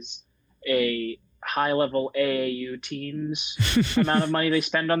crazy as a high-level AAU team's amount of money they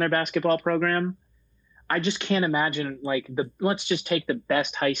spend on their basketball program, I just can't imagine, let's just take the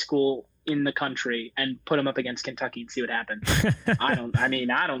best high school in the country and put them up against Kentucky and see what happens. I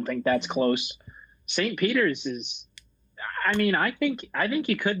don't think that's close. St. Peter's is, I think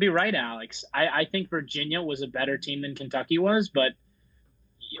you could be right, Alex. I think Virginia was a better team than Kentucky was, but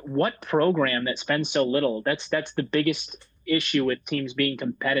what program that spends so little? That's the biggest issue with teams being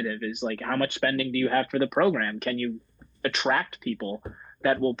competitive is how much spending do you have for the program? Can you attract people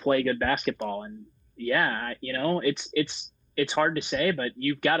that will play good basketball? And yeah, it's hard to say, but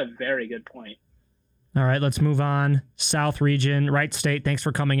you've got a very good point. All right, let's move on. South region, Wright State, thanks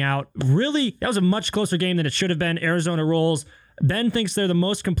for coming out. Really, that was a much closer game than it should have been. Arizona rolls. Ben thinks they're the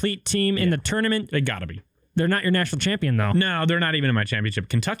most complete team in the tournament. They got to be. They're not your national champion, though. No, they're not even in my championship.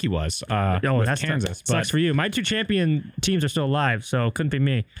 Kentucky was with that's Kansas. Sucks for you. My 2 champion teams are still alive, so it couldn't be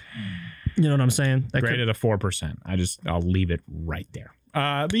me. You know what I'm saying? Graded a 4%. I'll leave it right there.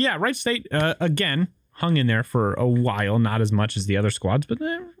 But yeah, Wright State, again, hung in there for a while, not as much as the other squads, but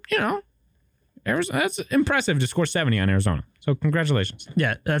Arizona, that's impressive to score 70 on Arizona. So congratulations.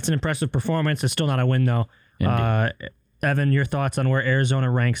 Yeah, that's an impressive performance. It's still not a win, though. Evan, your thoughts on where Arizona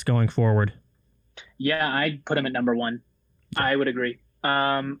ranks going forward? Yeah, I'd put them at number 1. I would agree.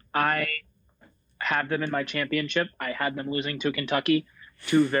 I have them in my championship. I had them losing to Kentucky,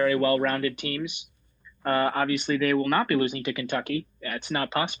 2 very well-rounded teams. Obviously, they will not be losing to Kentucky. It's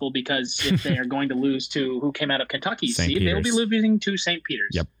not possible because if they are going to lose to who came out of Kentucky, they will be losing to St.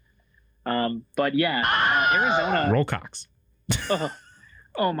 Peter's. Yep. But yeah, Arizona. Roll Cox.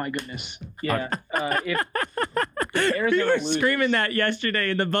 Oh my goodness. Yeah. If Arizona We were loses, screaming that yesterday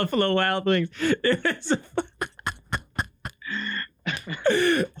in the Buffalo Wild Wings.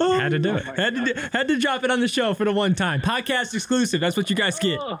 Had to do it. Had to drop it on the show for the one time. Podcast exclusive. That's what you guys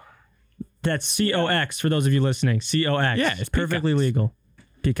get. That's COX for those of you listening. COX. Yeah, it's perfectly Peacocks. legal.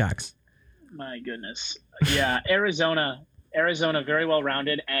 Peacocks. My goodness. Yeah, Arizona very well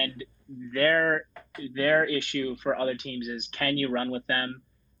rounded, and their issue for other teams is, can you run with them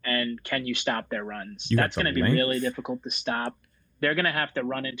and can you stop their runs? That's going to be really difficult to stop. They're going to have to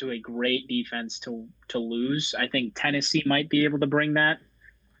run into a great defense to lose. I think Tennessee might be able to bring that.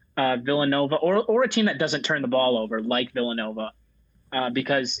 Villanova or a team that doesn't turn the ball over like Villanova,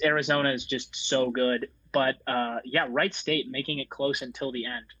 because Arizona is just so good. But Wright State making it close until the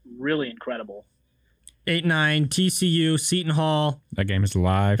end. Really incredible. 8-9, TCU, Seton Hall. That game is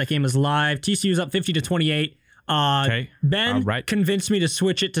live. TCU's up 50-28. Okay. Ben right. convinced me to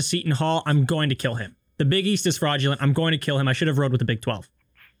switch it to Seton Hall. I'm going to kill him. The Big East is fraudulent. I'm going to kill him. I should have rode with the Big 12.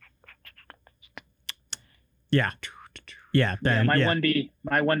 Yeah. Yeah, Ben. My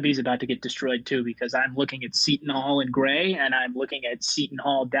 1B is about to get destroyed too, because I'm looking at Seton Hall in gray, and I'm looking at Seton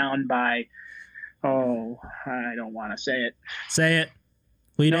Hall down by, I don't want to say it. Say it.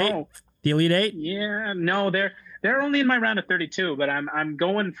 Elite Eight? The Elite Eight? Yeah, no, they're only in my round of 32, but I'm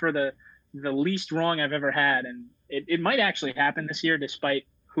going for the least wrong I've ever had, and it might actually happen this year, despite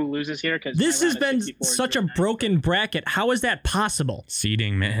who loses here. Because this has been such a broken bracket. How is that possible?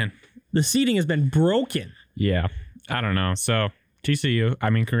 Seeding, man. The seeding has been broken. Yeah, I don't know. So TCU,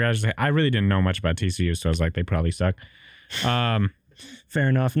 I mean, congratulations. I really didn't know much about TCU, so I was like, they probably suck. Fair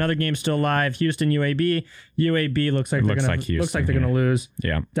enough. Another game still live. Houston, UAB. UAB looks like they're gonna lose.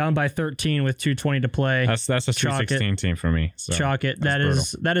 Yeah. Down by 13 with 2:20 to play. That's a Sweet 16 team for me. So chalk it. That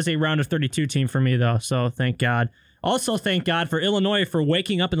is a round of 32 team for me though. So thank God. Also thank God for Illinois for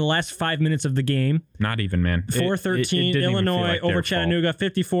waking up in the last 5 minutes of the game. Not even, man. 4-13 Illinois over Chattanooga,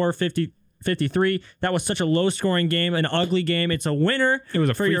 54-53. That was such a low scoring game, an ugly game. It's a winner. It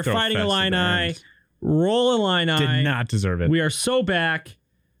was a for free your throw Fighting fest at the Illini. end. Roll Illini. Did not deserve it. We are so back.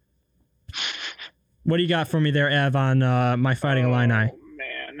 What do you got for me there, Ev, on my Fighting Illini? Oh,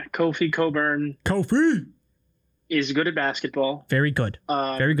 man. Kofi Coburn is good at basketball. Very good.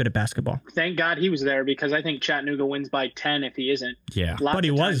 Very good at basketball. Thank God he was there, because I think Chattanooga wins by 10 if he isn't. Yeah. But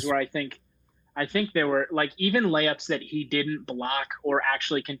he was. Where I think there were, like, even layups that he didn't block or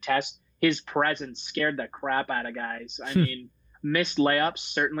actually contest, his presence scared the crap out of guys. I mean, missed layups,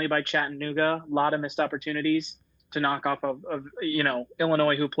 certainly by Chattanooga. A lot of missed opportunities to knock off of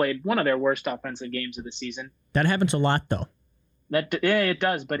Illinois, who played one of their worst offensive games of the season. That happens a lot, though. It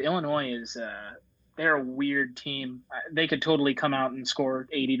does, but Illinois is they're a weird team. They could totally come out and score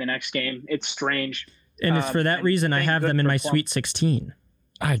 80 the next game. It's strange. And it's for that reason I have them in my Sweet 16.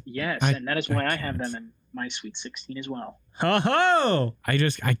 And that is why I have them in my Sweet 16 as well. Ho-ho!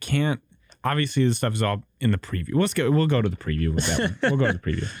 I can't. Obviously, this stuff is all in the preview. We'll go to the preview with that one. We'll go to the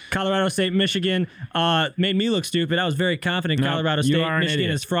preview. Colorado State, Michigan made me look stupid. I was very confident Colorado State, Michigan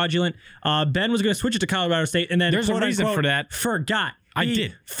is fraudulent. Ben was going to switch it to Colorado State, and then there's a reason for that. Forgot.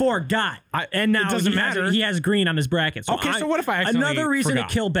 He forgot. And now it doesn't matter. He has green on his bracket. So so what if I accidentally Another reason forgot?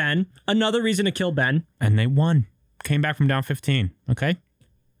 to kill Ben. And they won. Came back from down 15. Okay.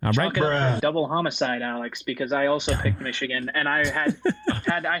 All right. Double homicide, Alex, because I also picked Michigan, and I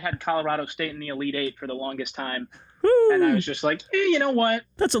had Colorado State in the Elite Eight for the longest time. Woo. And I was just like, you know what?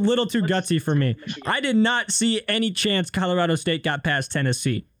 That's a little too gutsy for me. Michigan. I did not see any chance Colorado State got past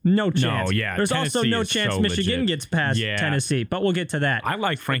Tennessee. No chance. No, yeah. There's Tennessee also no chance Michigan gets past Tennessee, but we'll get to that. I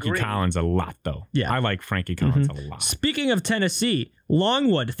like Frankie Collins a lot, though. Yeah. I like Frankie Collins a lot. Speaking of Tennessee,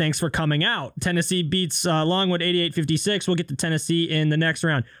 Longwood, thanks for coming out. Tennessee beats Longwood 88-56. We'll get to Tennessee in the next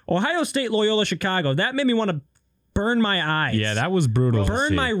round. Ohio State, Loyola, Chicago. That made me want to burn my eyes. Yeah, that was brutal.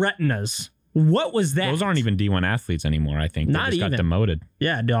 Burn my retinas. What was that? Those aren't even D1 athletes anymore, I think. They Not just even. got demoted.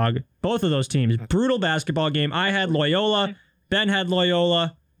 Yeah, dog. Both of those teams. Brutal basketball game. I had Loyola. Ben had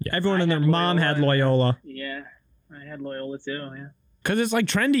Loyola. Yeah. Everyone and their mom had Loyola. Yeah, I had Loyola too, yeah. Because it's like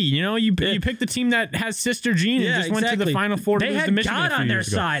trendy, you pick the team that has Sister Jean and just went to the Final Four to They lose to had Michigan God a few on their years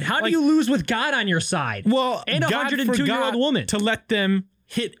ago. side. How do you lose with God on your side? Well, and a God 102-year-old woman to let them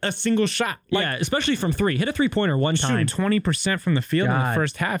hit a single shot. Yeah, especially from three. Hit a 3-pointer one time. Shooting 20% from the field in the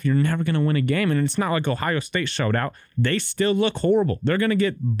first half, you're never going to win a game. And it's not like Ohio State showed out. They still look horrible. They're going to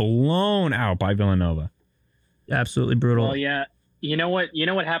get blown out by Villanova. Absolutely brutal. Well, yeah. You know what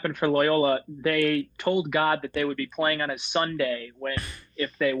happened for Loyola? They told God that they would be playing on a Sunday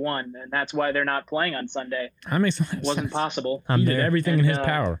if they won, and that's why they're not playing on Sunday. That makes sense. Wasn't possible. He did everything in his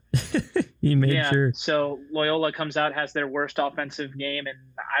power. He made sure. So Loyola comes out, has their worst offensive game in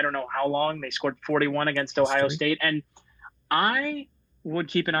I don't know how long. They scored 41 against Ohio State, and I would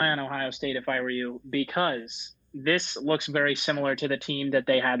keep an eye on Ohio State if I were you, because this looks very similar to the team that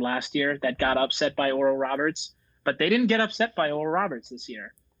they had last year that got upset by Oral Roberts. But they didn't get upset by Oral Roberts this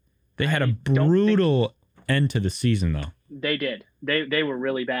year. They had a brutal end to the season, though. They did. They were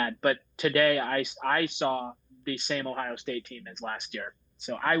really bad. But today I saw the same Ohio State team as last year.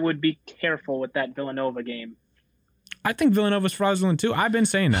 So I would be careful with that Villanova game. I think Villanova's fraudulent, too. I've been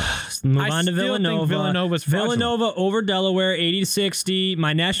saying that. Move on to Villanova. Think Villanova's fraudulent. Villanova over Delaware, 80-60.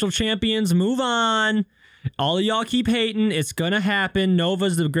 My national champions, move on. All of y'all keep hating. It's going to happen.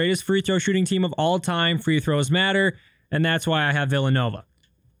 Nova's the greatest free throw shooting team of all time. Free throws matter, and that's why I have Villanova.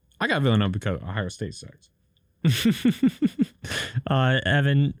 I got Villanova because Ohio State sucks.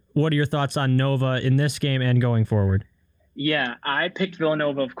 Evan, what are your thoughts on Nova in this game and going forward? Yeah, I picked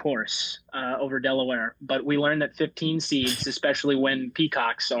Villanova, of course, over Delaware. But we learned that 15 seeds, especially when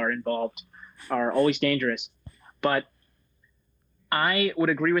peacocks are involved, are always dangerous. But I would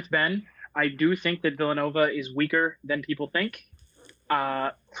agree with Ben. I do think that Villanova is weaker than people think.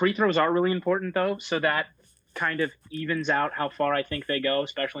 Free throws are really important, though, so that kind of evens out how far I think they go,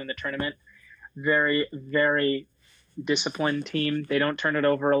 especially in the tournament. Very, very disciplined team. They don't turn it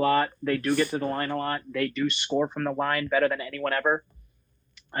over a lot. They do get to the line a lot. They do score from the line better than anyone ever.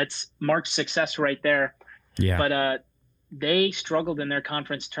 It's marked success right there. Yeah. But they struggled in their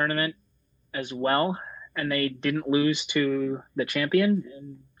conference tournament as well, and they didn't lose to the champion.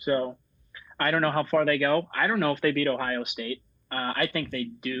 And so I don't know how far they go. I don't know if they beat Ohio State. I think they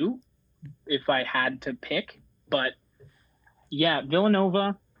do if I had to pick. But, yeah,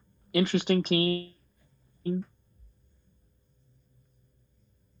 Villanova, interesting team.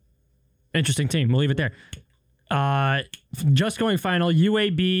 Interesting team. We'll leave it there. Just going final,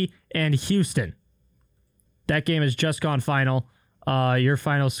 UAB and Houston. That game has just gone final. Your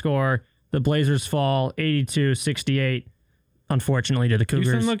final score, the Blazers fall 82-68, unfortunately, to the Cougars.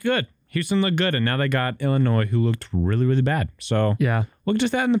 Houston looked good, and now they got Illinois, who looked really, really bad. So yeah, we'll get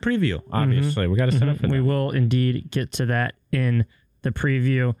to that in the preview, obviously. We got to set up for that. We will indeed get to that in the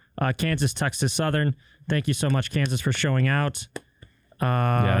preview. Kansas, Texas Southern. Thank you so much, Kansas, for showing out.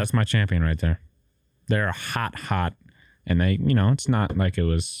 Yeah, that's my champion right there. They're hot, and they, it's not like it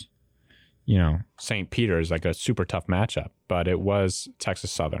was, St. Peter's, like a super tough matchup, but it was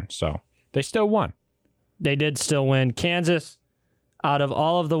Texas Southern, so they still won. They did still win. Kansas, out of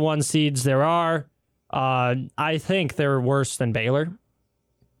all of the 1 seeds there are, I think they're worse than Baylor.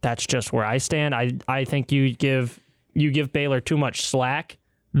 That's just where I stand. I think you give Baylor too much slack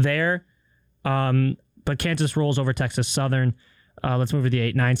there. But Kansas rolls over Texas Southern. Let's move to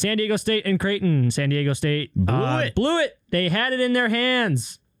the 8-9. San Diego State and Creighton. San Diego State blew it. They had it in their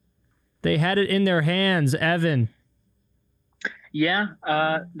hands. Evan. Yeah,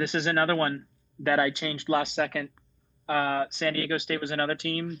 this is another one that I changed last second. San Diego State was another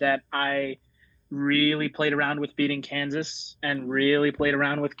team that I really played around with beating Kansas and really played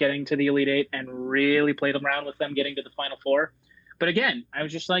around with getting to the Elite Eight and really played around with them getting to the Final Four. But again, I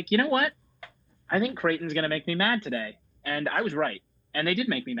was just like, you know what? I think Creighton's going to make me mad today. And I was right. And they did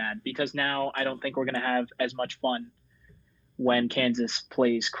make me mad because now I don't think we're going to have as much fun when Kansas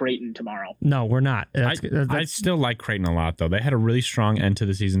plays Creighton tomorrow. No, we're not. I still like Creighton a lot, though. They had a really strong end to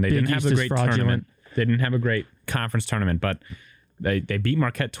the season. They didn't have a great tournament. They didn't have a great conference tournament, but they beat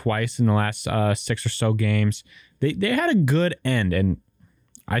Marquette twice in the last 6 or so games. They had a good end, and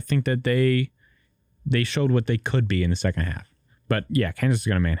I think that they showed what they could be in the second half. But yeah, Kansas is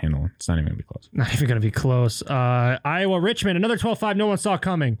going to manhandle them. It's not even going to be close. Not even going to be close. Iowa, Richmond, another 12-5 no one saw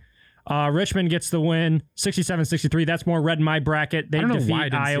coming. Richmond gets the win, 67-63. That's more red in my bracket. They defeat why I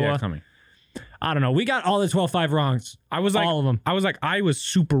didn't Iowa. see that coming. I don't know. We got all the 12-5 wrongs. All of them. I was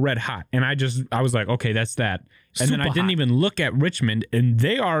super red hot, and I was like, okay, that's that. And super then I didn't hot. even look at Richmond, and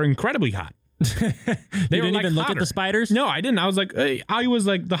they are incredibly hot. You didn't even look at the Spiders? No, I didn't. I was like, hey, I was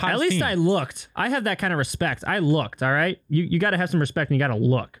like the hottest At least team. I looked. I have that kind of respect. I looked, all right? You got to have some respect, and you got to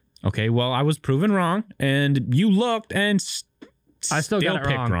look. Okay, well, I was proven wrong, and you looked, and I still got it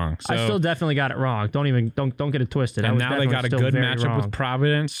picked wrong. So, I still definitely got it wrong. Don't get it twisted. and now they got a good matchup with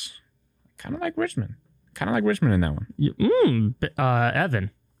Providence. Kind of like Richmond. In that one.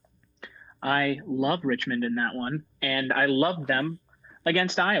 Evan. I love Richmond in that one, and I love them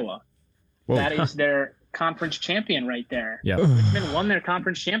against Iowa. Whoa. That is their conference champion right there. Yeah. Richmond won their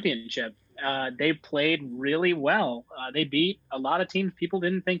conference championship. They played really well. They beat a lot of teams people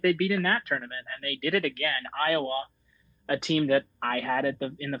didn't think they'd beat in that tournament, and they did it again. Iowa, a team that I had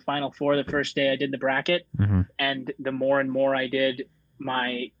in the Final Four the first day I did the bracket, and the more and more I did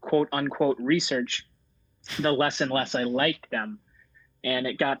my quote-unquote research, the less and less I liked them. And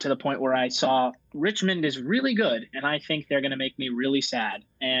it got to the point where I saw Richmond is really good, and I think they're going to make me really sad.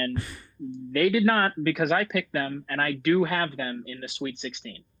 And they did not, because I picked them, and I do have them in the Sweet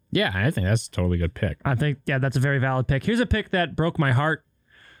 16. Yeah, I think that's a totally good pick. I think, that's a very valid pick. Here's a pick that broke my heart.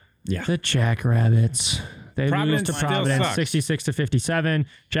 Yeah. The Jackrabbits. They lose to still Providence sucks. 66-57.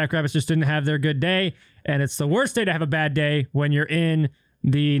 Jackrabbits just didn't have their good day, and it's the worst day to have a bad day when you're in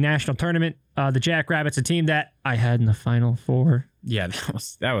the national tournament. The Jackrabbits, a team that I had in the Final Four. Yeah,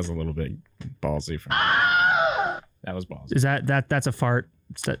 that was a little bit ballsy for me. That was ballsy. Is that's a fart?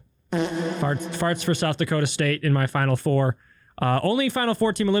 Farts for South Dakota State in my Final Four. Only Final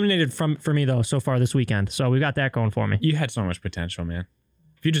Four team eliminated for me though so far this weekend. So we got that going for me. You had so much potential, man.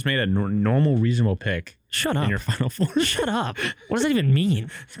 If you just made a normal, reasonable pick, shut up in your Final Four. Shut up. What does that even mean?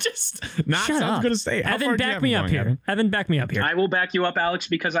 Just not Shut South up. Dakota State. How far Evan, do you back have me them up going, here. Evan? Evan, back me up here. I will back you up, Alex,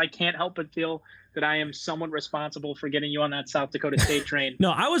 because I can't help but feel that I am somewhat responsible for getting you on that South Dakota State train. No,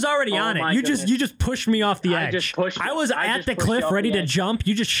 I was already on it. my You goodness. just pushed me off the I edge. just pushed you. I was I at just the pushed cliff you off ready the to edge. jump.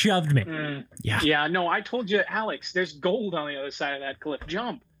 You just shoved me. Yeah, no, I told you, Alex, there's gold on the other side of that cliff.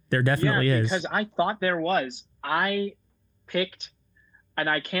 Jump. There definitely is. Because I thought there was. I picked, and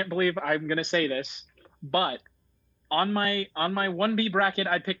I can't believe I'm going to say this, but on my 1B bracket,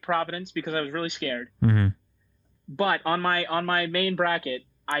 I picked Providence because I was really scared. Mm-hmm. But on my main bracket,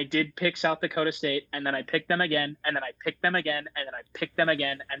 I did pick South Dakota State, and then I picked them again, and then I picked them again, and then I picked them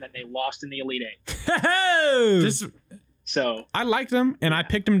again, and then they lost in the Elite Eight. So I liked them, and I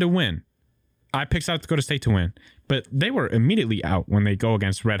picked them to win. I picked South Dakota State to win, but they were immediately out when they go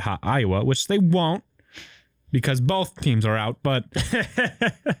against Red Hot Iowa, which they won't because both teams are out. But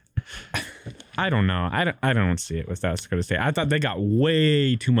I don't know. I don't see it with South Dakota State. I thought they got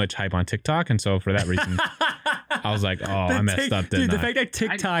way too much hype on TikTok, and so for that reason, I was like, oh, I messed up. Dude, the fact that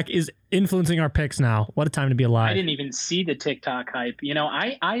TikTok is influencing our picks now. What a time to be alive. I didn't even see the TikTok hype. You know,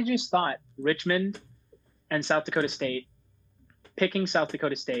 I just thought Richmond and South Dakota State, picking South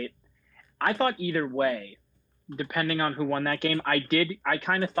Dakota State, I thought either way, depending on who won that game, I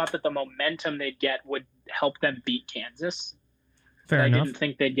kind of thought that the momentum they'd get would help them beat Kansas. Fair enough. I didn't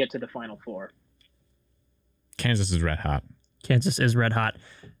think they'd get to the Final Four. Kansas is red hot. Kansas is red hot.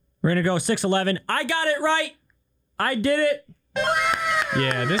 We're going to go 6-11. I got it right. I did it.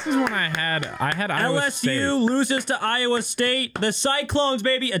 Yeah, this is when I had Iowa LSU State. loses to Iowa State. The Cyclones,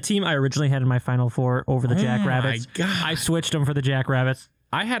 baby. A team I originally had in my Final Four over the Jackrabbits. My God. I switched them for the Jackrabbits.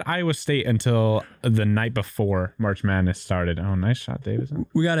 I had Iowa State until the night before March Madness started. Oh, nice shot, Davidson.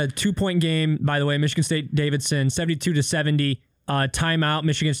 We got a 2-point game, by the way. Michigan State, Davidson, 72-70. Timeout,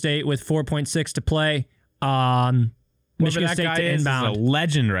 Michigan State with 4.6 to play. Michigan that State guy to is inbound. a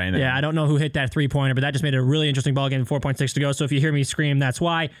legend right now. Yeah, I don't know who hit that 3-pointer, but that just made it a really interesting ball game. 4.6 to go. So if you hear me scream, that's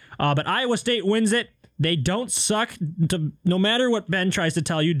why. But Iowa State wins it. They don't suck. No matter what Ben tries to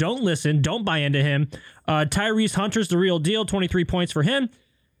tell you, don't listen. Don't buy into him. Tyrese Hunter's the real deal. 23 points for him.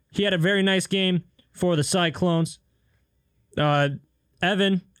 He had a very nice game for the Cyclones.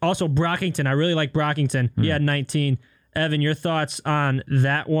 Evan, also Brockington. I really like Brockington. He had 19. Evan, your thoughts on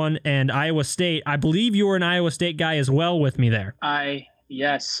that one and Iowa State? I believe you were an Iowa State guy as well with me there.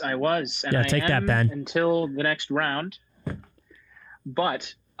 Yes, I was. And Yeah, I take that, am Ben. until the next round.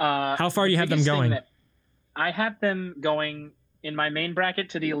 But How far do you have them biggest thing going? that I have them going in my main bracket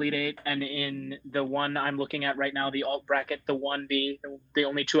to the Elite Eight, and in the one I'm looking at right now, the alt bracket, the 1B, the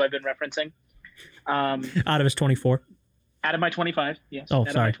only two I've been referencing. Out of his 24. Out of my 25, yes. Oh, out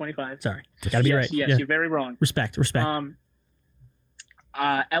of sorry. my 25. Sorry. Gotta be yes, right. Yes, Yeah. you're very wrong. Respect.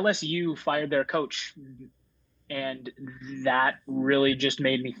 LSU fired their coach, and that really just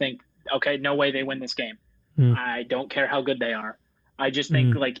made me think, okay, no way they win this game. I don't care how good they are. I just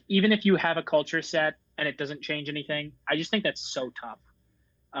think, like, even if you have a culture set and it doesn't change anything, I just think that's so tough.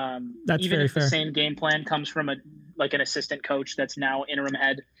 That's even very if fair. the same game plan comes from an assistant coach that's now interim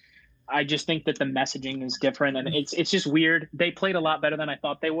head, I just think that the messaging is different, and it's just weird. They played a lot better than I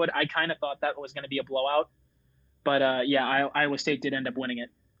thought they would. I kind of thought that was going to be a blowout, but Iowa State did end up winning it.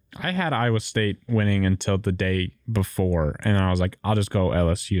 I had Iowa State winning until the day before, and I was like, I'll just go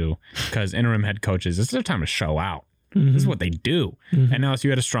LSU because interim head coaches, this is their time to show out. This is what they do. And LSU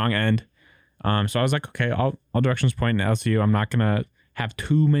had a strong end. So I was like, okay, all directions point to LSU. I'm not going to have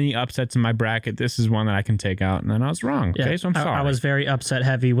too many upsets in my bracket. This is one that I can take out. And then I was wrong. Okay, so I'm sorry. I was very upset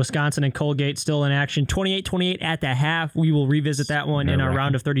heavy. Wisconsin and Colgate still in action. 28-28 at the half. We will revisit that one in our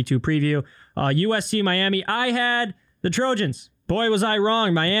round of 32 preview. USC, Miami. I had the Trojans. Boy, was I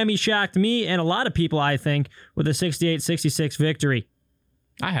wrong. Miami shocked me and a lot of people, I think, with a 68-66 victory.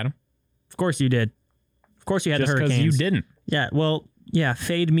 I had them. Of course you did. Of course you had the Hurricanes. Just because you didn't. Yeah, well, yeah,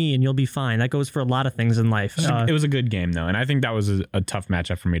 fade me and you'll be fine. That goes for a lot of things in life. It was a good game, though, and I think that was a tough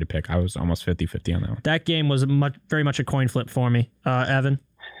matchup for me to pick. I was almost 50-50 on that one. That game was very much a coin flip for me. Evan?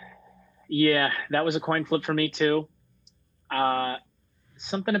 Yeah, that was a coin flip for me, too.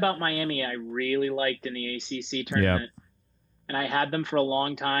 Something about Miami I really liked in the ACC tournament. Yep. And I had them for a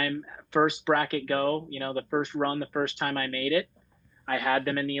long time. First bracket go, the first run, the first time I made it, I had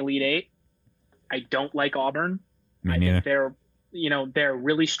them in the Elite Eight. I don't like Auburn. Me neither. Think they're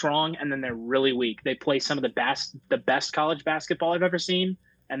really strong and then they're really weak. They play some of the best college basketball I've ever seen,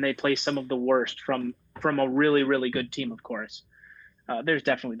 and they play some of the worst from a really, really good team, of course. There's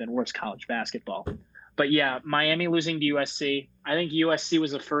definitely been worse college basketball. But yeah, Miami losing to USC. I think USC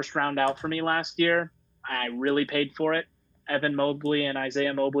was a first round out for me last year. I really paid for it. Evan Mobley and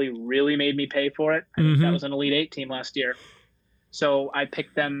Isaiah Mobley really made me pay for it. I think that was an Elite Eight team last year. So I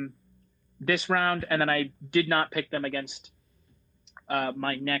picked them this round, and then I did not pick them against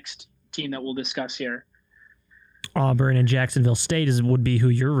my next team that we'll discuss here. Auburn and Jacksonville State would be who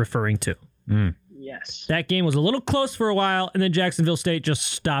you're referring to. Yes. That game was a little close for a while, and then Jacksonville State just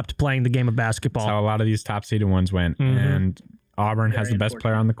stopped playing the game of basketball. That's how a lot of these top-seeded ones went. And Auburn has the best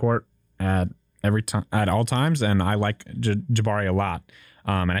player on the court at all times, and I like Jabari a lot.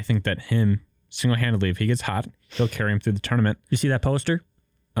 And I think that him, single-handedly, if he gets hot, he'll carry him through the tournament. You see that poster?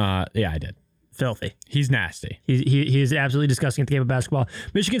 Yeah, I did. Filthy. He's nasty. He is absolutely disgusting at the game of basketball.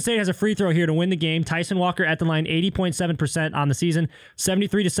 Michigan State has a free throw here to win the game. Tyson Walker at the line, 80.7% on the season,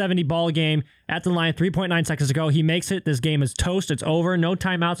 73-70 ball game at the line, 3.9 seconds to go. He makes it. This game is toast. It's over. No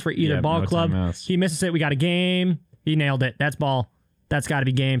timeouts for either ball club. Timeouts. He misses it. We got a game. He nailed it. That's ball. That's got to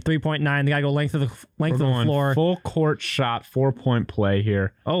be game. 3.9. They got to go length of the floor. Full court shot, 4-point play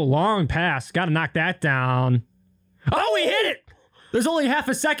here. Oh, long pass. Got to knock that down. Oh, he hit it. There's only half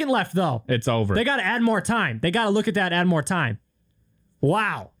a second left, though. It's over. They got to add more time. They got to look at that, add more time.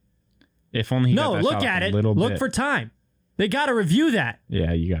 Wow. If only he got that look shot at a it. little Look bit. for time. They got to review that.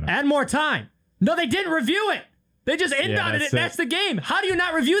 Yeah, you got to. Add more time. No, they didn't review it. They just inbounded it. That's the game. How do you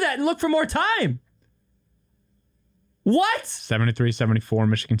not review that and look for more time? What? 73-74.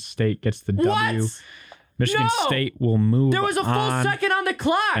 Michigan State gets the W. What? Michigan State will move. There was a full second on the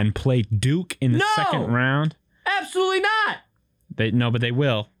clock. And play Duke in the second round. Absolutely not. But they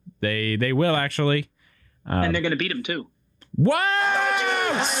will. They will actually. And they're going to beat them too. Wow!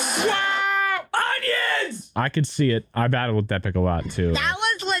 Wow! Onions! I could see it. I battled with that pick a lot too. That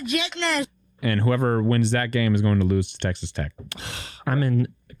was legitness. And whoever wins that game is going to lose to Texas Tech. I'm in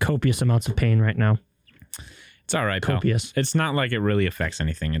copious amounts of pain right now. It's all right, copious. Pal. It's not like it really affects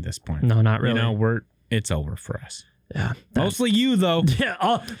anything at this point. No, not really. It's over for us. Yeah. Mostly you though.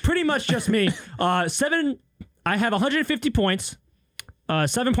 Yeah, pretty much just me. I have 150 points.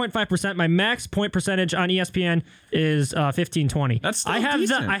 7.5%. My max point percentage on ESPN is 1520. That's still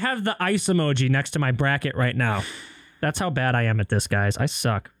decent. I have the ice emoji next to my bracket right now. That's how bad I am at this, guys. I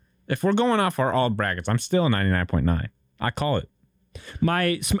suck. If we're going off our all brackets, I'm still a 99.9. I call it.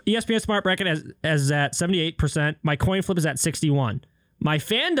 My ESPN Smart Bracket is at 78%. My coin flip is at 61. My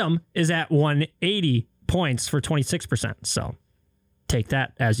fandom is at 180 points for 26%. So take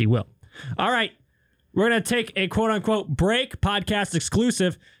that as you will. All right. We're going to take a quote-unquote break, podcast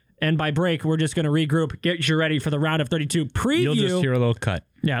exclusive. And by break, we're just going to regroup, get you ready for the round of 32 preview. You'll just hear a little cut.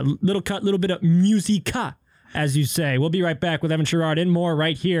 Yeah, little cut, little bit of musica, as you say. We'll be right back with Evan Sharrard and more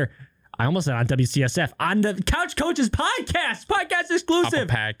right here. I almost said on WCSF, on the Couch Coaches podcast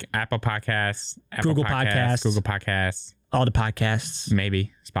exclusive. Apple Podcasts, Google Podcasts. All the podcasts.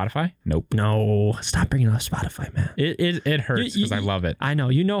 Maybe. Spotify? Nope. No. Stop bringing up Spotify, man. It hurts because I love it. I know.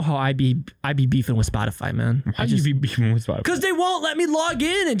 You know how I be beefing with Spotify, man. How do you be beefing with Spotify? Because they won't let me log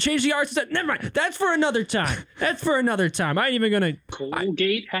in and change the arts. Never mind. That's for another time. I ain't even going to...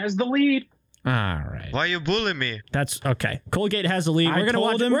 Colgate has the lead. All right. Why you bullying me? That's okay. Colgate has the lead. We're gonna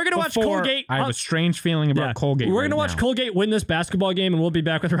watch Colgate. I have a strange feeling about Colgate. We're gonna watch Colgate win this basketball game, and we'll be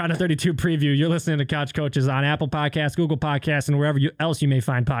back with round of 32 preview. You're listening to Couch Coaches on Apple Podcasts, Google Podcasts, and wherever else you may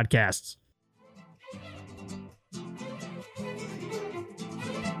find podcasts.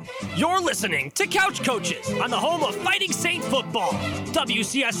 You're listening to Couch Coaches on the home of Fighting Saint football.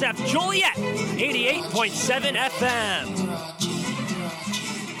 WCSF Joliet, 88.7 FM.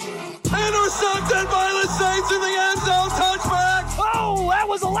 Intercepted by the Saints in the end zone. Touchback. Oh, that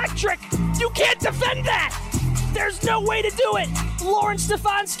was electric. You can't defend that. There's no way to do it. Lawrence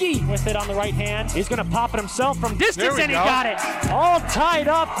Stefanski with it on the right hand. He's going to pop it himself from distance, and he got it. All tied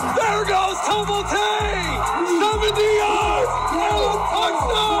up. There goes Tumblety. 70 yards. And a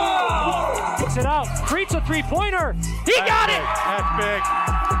touchdown. Kicks it out. Creates a three-pointer. He got it. That's big.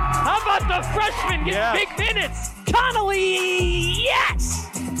 How about the freshman getting big minutes? Connolly, yes.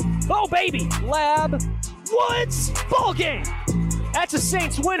 Oh, baby. Lab Woods, ball game. That's a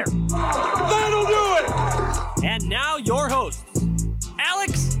Saints winner. That'll do it. And now your hosts,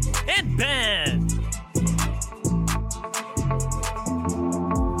 Alex and Ben.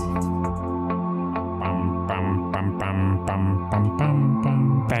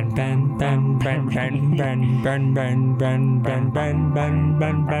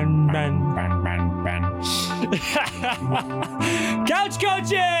 Couch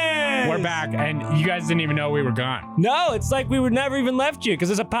Coaches! We're back, and you guys didn't even know we were gone. No, it's like we would never even left you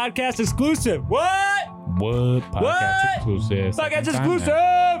because it's a podcast exclusive. What? What? Podcast exclusive. Podcast Second time exclusive!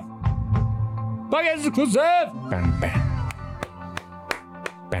 now. Podcast exclusive! Bam, bam.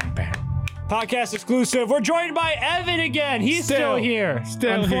 Bam, bam. Podcast exclusive. We're joined by Evan again. He's still here.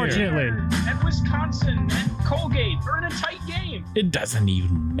 Still unfortunately. here. And Wisconsin and Colgate are in a tight game. It doesn't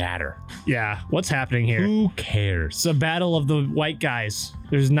even matter. Yeah, what's happening here? Who cares? It's a battle of the white guys.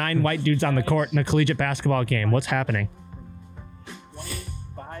 There's 9 white dudes on the court in a collegiate basketball game. What's happening?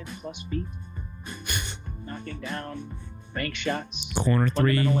 25+ feet. Knocking down bank shots. Corner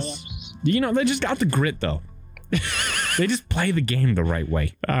fundamental threes. layups. You know, they just got the grit, though. They just play the game the right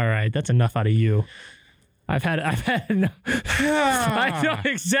way. All right, that's enough out of you. I've had enough. I know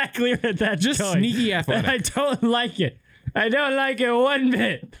exactly where that's Just going. sneaky athletic. And I don't like it. I don't like it one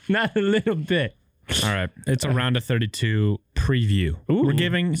bit. Not a little bit. All right. It's a round of 32 preview. Ooh. We're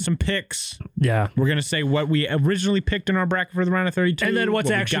giving some picks. Yeah. We're going to say what we originally picked in our bracket for the round of 32. And then what's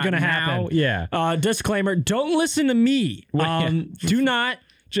what we actually got going to now. happen. Yeah. Disclaimer, don't listen to me. Do not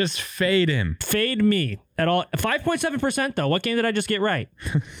Just fade him. fade me at all. 5.7% though. What game did I just get right?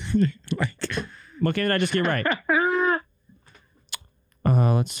 What game did I just get right?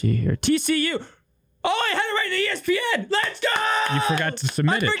 Let's see here. TCU. Oh, I had it right in ESPN. Let's go. You forgot to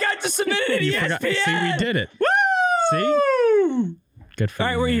submit it. I forgot to submit it in You ESPN. forgot. See, we did it. Woo! See? Good for All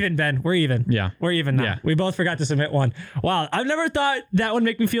right, you, we're man. even, Ben. We're even. Yeah. We're even now. Yeah. We both forgot to submit one. Wow. I've never thought that would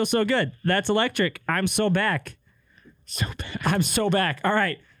make me feel so good. That's electric. I'm so back. So bad. I'm so back. All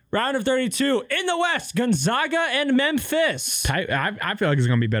right. Round of 32. In the West, Gonzaga and Memphis. I feel like it's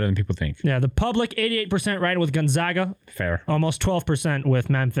going to be better than people think. Yeah, the public 88% right with Gonzaga. Fair. Almost 12% with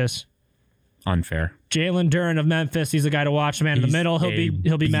Memphis. Unfair. Jalen Duren of Memphis, he's the guy to watch. Man in the He's middle,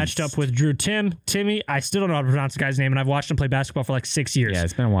 he'll a be matched beast. up with Drew Timmy. I still don't know how to pronounce the guy's name, and I've watched him play basketball for like 6 years. Yeah,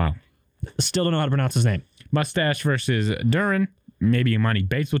 it's been a while. Still don't know how to pronounce his name. Mustache versus Duren. Maybe Imani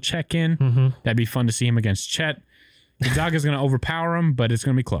Bates will check in. Mm-hmm. That'd be fun to see him against Chet. Gonzaga's going to overpower him, but it's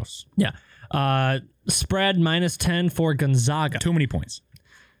going to be close. Yeah. Spread -10 for Gonzaga. Too many points.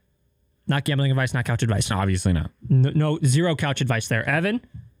 Not gambling advice, not couch advice. No, obviously not. No, zero couch advice there. Evan?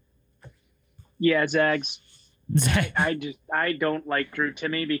 Yeah, Zags. I don't like Drew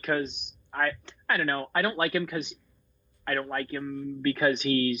Timmy because I don't know. I don't like him because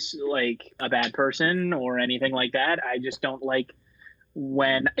he's like a bad person or anything like that. I just don't like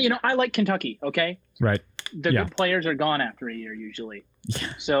when, I like Kentucky. Okay. Right. The Yeah. good players are gone after a year usually.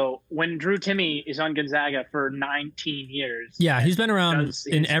 So when Drew Timmy is on Gonzaga for 19 years. Yeah, he's been around Does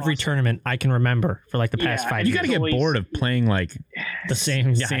in his every awesome. tournament I can remember for like the past Yeah, 5 and You years. got to get always- bored of playing like The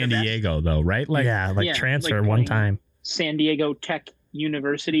same guy. San Diego, though, right? Like, transfer like one playing time. San Diego Tech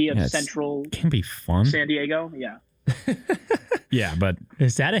University of Yeah, it's- Central can be fun. San Diego. Yeah. Yeah, but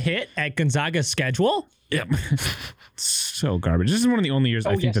Is that a hit at Gonzaga's schedule? yeah, so garbage. This is one of the only years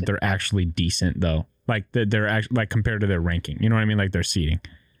I think yes, that they're actually decent, though. Like they're actually like compared to their ranking. You know what I mean? Like their seating.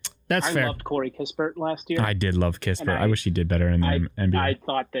 That's I fair. loved Corey Kispert last year. I did love Kispert. And I wish he did better in the NBA. I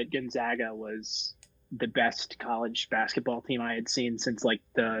thought that Gonzaga was the best college basketball team I had seen since like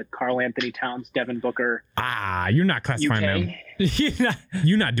the Karl Anthony Towns, Devin Booker, You're not classifying them. UK.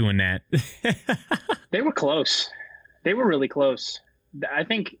 You're not doing that. They were close. They were really close. I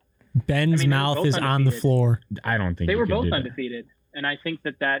think Ben's they were mouth both is on the undefeated. floor. I don't think they you were could both do that. undefeated. And I think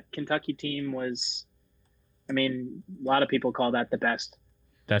that Kentucky team was, a lot of people call that the best.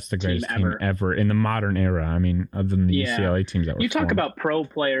 That's the greatest team team ever. ever in the modern era. I mean, other than the Yeah. UCLA teams that were You talk formed. about pro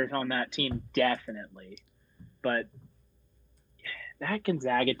players on that team, definitely. But that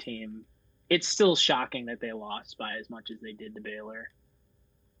Gonzaga team, it's still shocking that they lost by as much as they did to Baylor.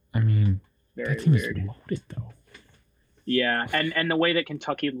 I mean, Very that team weird. is loaded though. Yeah, and the way that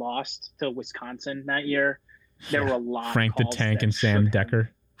Kentucky lost to Wisconsin that year, there were a lot of Frank the calls Tank that and Sam shook him. Decker.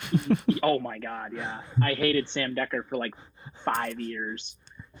 Oh my God, yeah. I hated Sam Decker for like 5 years.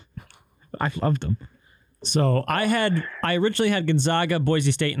 I loved them. So I originally had Gonzaga,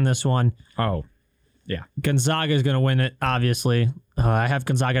 Boise State in this one. Oh, yeah. Gonzaga is going to win it, obviously. I have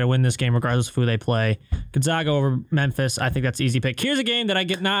Gonzaga to win this game regardless of who they play. Gonzaga over Memphis. I think that's an easy pick. Here's a game that I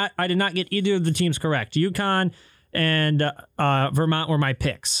did not get either of the teams correct. UConn and Vermont were my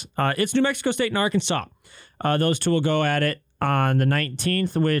picks. It's New Mexico State and Arkansas. Those two will go at it on the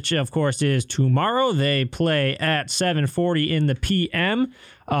 19th, which of course is tomorrow. They play at 7:40 in the p.m.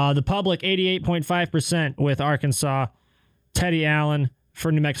 The public 88.5% with Arkansas. Teddy Allen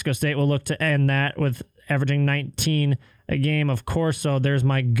for New Mexico State will look to end that with averaging 19 a game, of course. So there's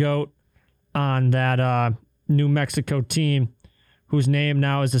my GOAT on that New Mexico team, whose name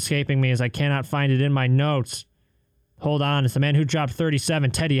now is escaping me as I cannot find it in my notes. Hold on. It's the man who dropped 37,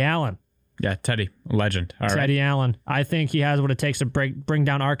 Teddy Allen. Yeah, Teddy, a legend. All right. Teddy Allen. I think he has what it takes to bring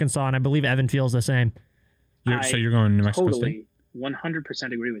down Arkansas, and I believe Evan feels the same. So you're going to New Mexico Totally, State?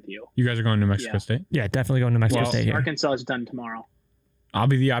 100% agree with you. You guys are going to New Mexico Yeah. State? Yeah, definitely going to New Mexico State here. Arkansas is done tomorrow. I'll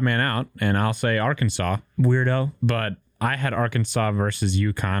be the odd man out, and I'll say Arkansas. Weirdo. But I had Arkansas versus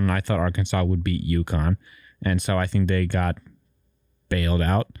UConn, and I thought Arkansas would beat UConn. And so I think they got bailed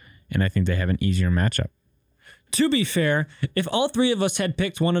out, and I think they have an easier matchup. To be fair, if all three of us had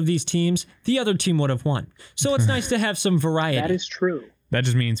picked one of these teams, the other team would have won. So it's nice to have some variety. That is true. That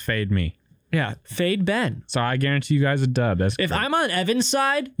just means fade me. Yeah, fade Ben. So I guarantee you guys a dub. That's If great. I'm on Evan's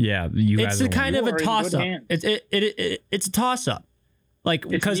side, yeah, you guys it's are a kind You of are a in toss good up. hands. It's a toss up. Like,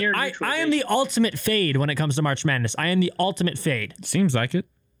 because near I am the neutralization. ultimate fade when it comes to March Madness. I am the ultimate fade. Seems like it.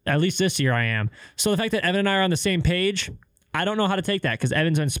 At least this year I am. So the fact that Evan and I are on the same page, I don't know how to take that because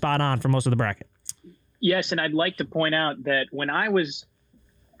Evan's been spot on for most of the bracket. Yes, and I'd like to point out that when I was,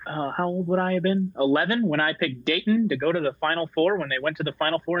 how old would I have been? 11, when I picked Dayton to go to the Final Four, when they went to the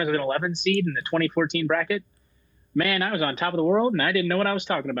Final Four as an 11 seed in the 2014 bracket, man, I was on top of the world, and I didn't know what I was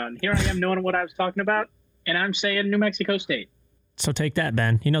talking about. And here I am knowing what I was talking about, and I'm saying New Mexico State. So take that,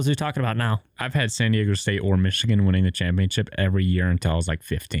 Ben. He knows what he's talking about now. I've had San Diego State or Michigan winning the championship every year until I was like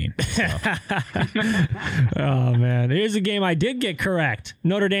 15. So. Oh, man. Here's a game I did get correct.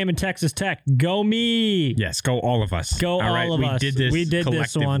 Notre Dame and Texas Tech. Go me. Yes, go all of us. Go all right, all of us. We did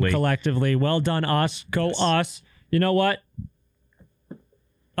this one collectively. Well done, us. Go us. You know what?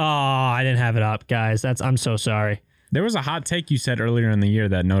 Oh, I didn't have it up, guys. I'm so sorry. There was a hot take you said earlier in the year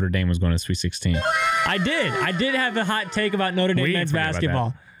that Notre Dame was going to Sweet 16. I did have a hot take about Notre Dame We men's didn't forget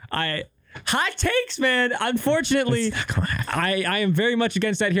about basketball. Hot takes, man. Unfortunately, It's not gonna happen. I am very much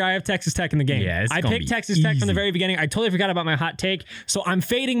against that here. I have Texas Tech in the game. Yeah, it's I gonna picked be Texas Tech from the easy. very beginning. I totally forgot about my hot take, so I'm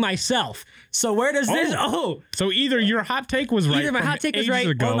fading myself. So where does this? Oh, So either your hot take was right, either my from hot take is ages right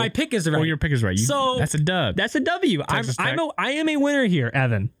ago, or my pick is right. or your pick is right. So that's a dub. That's a W. Texas Tech. I am a winner here,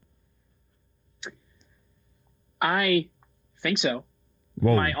 Evan. I think so.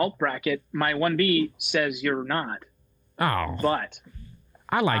 Whoa. My alt bracket, my 1B says you're not, Oh, but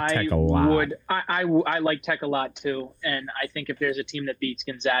I like Tech a lot. I like Tech a lot too, and I think if there's a team that beats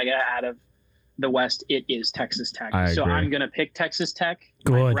Gonzaga out of the West, it is Texas Tech. I So agree. I'm gonna pick Texas Tech.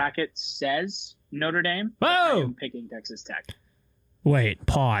 Good. My bracket says Notre Dame. but I Whoa! am picking Texas Tech. Wait,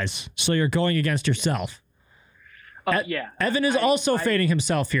 pause. So you're going against yourself. Yeah. Evan is also I- fading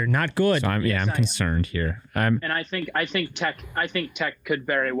himself here. Not good. So I'm Yes, I am. concerned here. And I think Tech could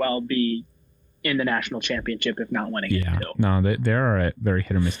very well be in the national championship if not winning it Yeah, too. no, they are a very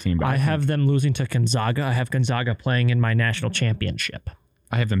hit or miss team. But I have them losing to Gonzaga. I have Gonzaga playing in my national championship.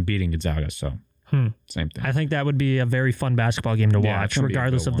 I have them beating Gonzaga, so same thing. I think that would be a very fun basketball game to Yeah, watch, it's gonna be a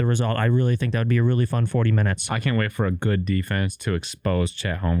regardless good of the one. result. I really think that would be a really fun 40 minutes. I can't wait for a good defense to expose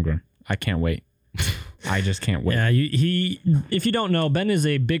Chet Holmgren. I can't wait. I just can't wait. Yeah, if you don't know, Ben is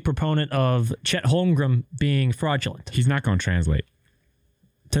a big proponent of Chet Holmgren being fraudulent He's not going to translate.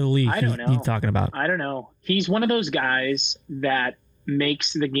 to the league. I don't know. He's talking about. I don't know. He's one of those guys that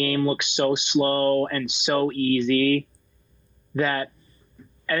makes the game look so slow and so easy that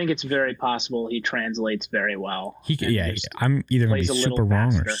I think it's very possible he translates very well. And just I'm either going to plays be a little super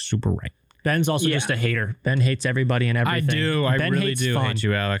wrong or faster. super right. Ben's also Yeah. just a hater. Ben hates everybody and everything. I do. I Ben really hates do fun. hate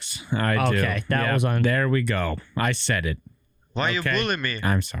you, Alex. I do. Okay, that Yeah, was on- There we go. I said it. Why you Okay. bully me?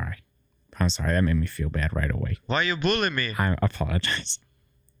 I'm sorry. That made me feel bad right away. Why you bully me? I apologize.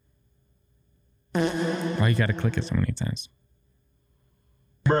 Why you got to click it so many times?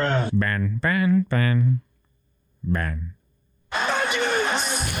 Bruh. Ban.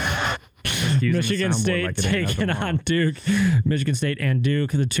 Michigan State taking on Duke. Michigan State and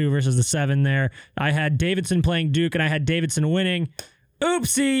Duke, the 2 versus the 7 there. I had Davidson playing Duke, and I had Davidson winning.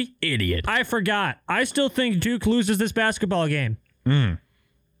 Oopsie. Idiot. I forgot. I still think Duke loses this basketball game.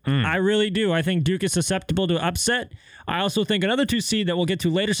 I really do. I think Duke is susceptible to upset. I also think another 2 seed that we'll get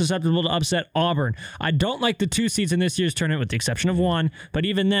to later susceptible to upset, Auburn. I don't like the 2 seeds in this year's tournament with the exception of 1, but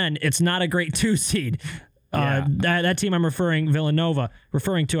even then, it's not a great 2 seed. Yeah. That team I'm referring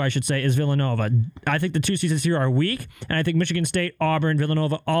to, I should say, is Villanova. I think the 2 seeds this year are weak, and I think Michigan State, Auburn,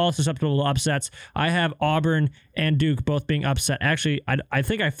 Villanova, all susceptible to upsets. I have Auburn and Duke both being upset. Actually, I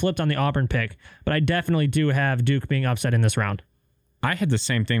think I flipped on the Auburn pick, but I definitely do have Duke being upset in this round. I had the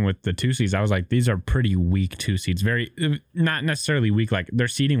same thing with the 2 seeds. I was like, these are pretty weak 2 seeds. Very, not necessarily weak. Like, their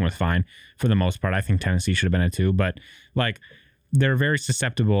seeding was fine for the most part. I think Tennessee should have been a 2, but like, they're very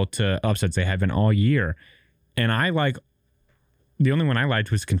susceptible to upsets. They have been all year. And the only one I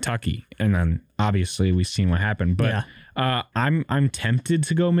liked was Kentucky. And then obviously we've seen what happened. But I'm tempted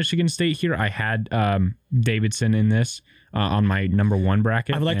to go Michigan State here. I had Davidson in this on my number 1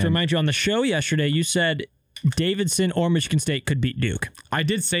 bracket. I would like to remind you, on the show yesterday, you said Davidson or Michigan State could beat Duke. I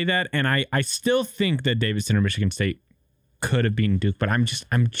did say that, and I still think that Davidson or Michigan State could have beaten Duke, but I'm just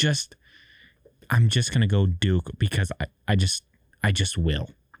gonna go Duke because I just will.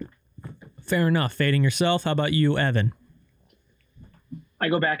 Fair enough. Fading yourself. How about you, Evan? I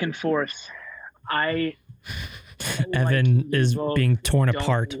go back and forth. Evan is being torn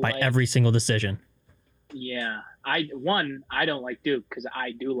apart by every single decision. Yeah. I don't like Duke because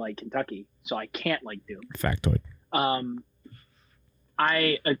I do like Kentucky, so I can't like Duke. Factoid.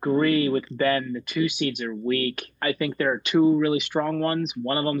 I agree with Ben. The 2 seeds are weak. I think there are 2 really strong ones.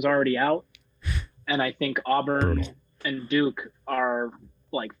 One of them's already out, and I think Auburn and Duke are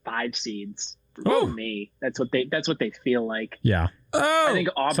like 5 seeds for me. That's what they feel like. Yeah. I think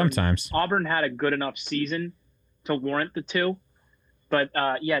Auburn had a good enough season to warrant the 2, but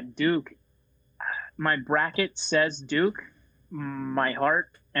Duke. My bracket says Duke. My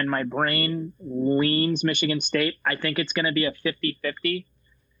heart and my brain leans Michigan State. I think it's going to be a 50-50.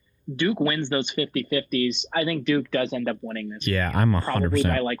 Duke wins those 50-50s. I think Duke does end up winning this. Yeah, I'm 100% probably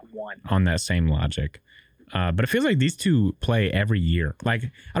by like 1 on that same logic. But it feels like these 2 play every year. Like,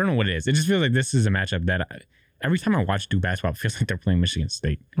 I don't know what it is. It just feels like this is a matchup that every time I watch Duke basketball, it feels like they're playing Michigan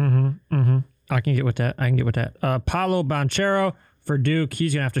State. I can get with that. Paolo Banchero for Duke.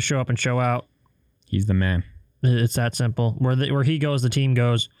 He's going to have to show up and show out. He's the man. It's that simple. Where he goes, the team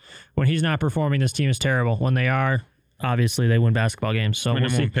goes. When he's not performing, this team is terrible. When they are, obviously they win basketball games. So we'll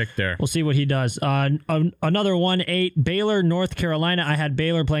see. Pick there. We'll see what he does. Another 1-8 Baylor, North Carolina. I had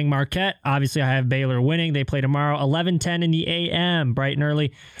Baylor playing Marquette. Obviously, I have Baylor winning. They play tomorrow, 11:10 in the a.m. Bright and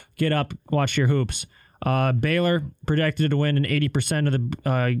early. Get up, watch your hoops. Baylor projected to win in 80% of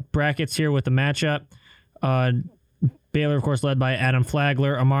the brackets here with the matchup. Baylor, of course, led by Adam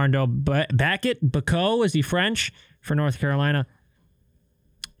Flagler, Armando Bacot, is he French, for North Carolina?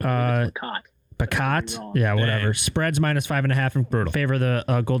 Bacot? Yeah, whatever. Dang. Spreads -5.5 in favor of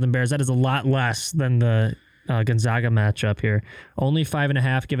the Golden Bears. That is a lot less than the Gonzaga matchup here. Only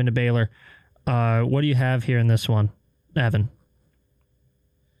 5.5 given to Baylor. What do you have here in this one, Evan?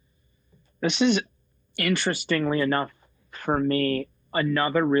 This is, interestingly enough, for me,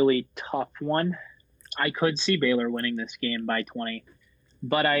 another really tough one. I could see Baylor winning this game by 20,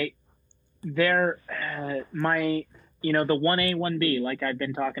 but the 1A, 1B, like I've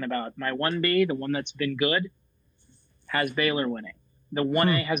been talking about, my 1B, the one that's been good, has Baylor winning. The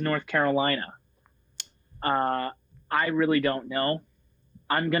 1A has North Carolina. I really don't know.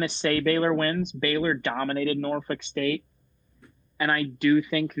 I'm going to say Baylor wins. Baylor dominated Norfolk State, and I do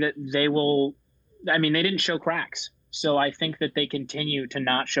think that they will. I mean, they didn't show cracks. So I think that they continue to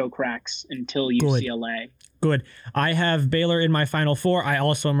not show cracks until UCLA. Good. I have Baylor in my Final Four. I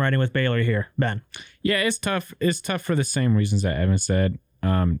also am riding with Baylor here, Ben. Yeah, it's tough. It's tough for the same reasons that Evan said.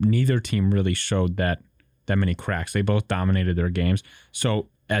 Neither team really showed that many cracks. They both dominated their games. So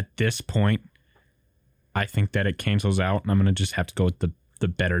at this point, I think that it cancels out, and I'm going to just have to go with the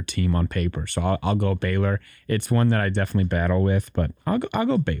better team on paper. So I'll go Baylor. It's one that I definitely battle with, but I'll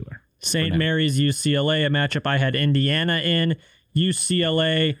go Baylor. St. Mary's, UCLA, a matchup I had Indiana in.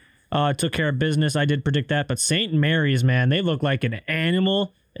 UCLA took care of business. I did predict that, but St. Mary's, man, they look like an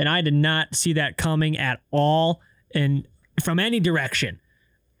animal, and I did not see that coming at all, and from any direction.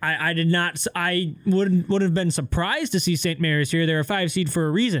 I did not. I would have been surprised to see St. Mary's here. They're a 5 seed for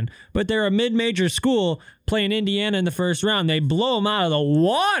a reason, but they're a mid-major school playing Indiana in the first round. They blow them out of the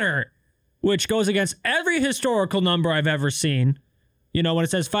water, which goes against every historical number I've ever seen. You know, when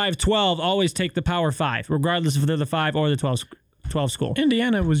it says 5-12, always take the power 5, regardless if they're the 5 or the 12 12 school.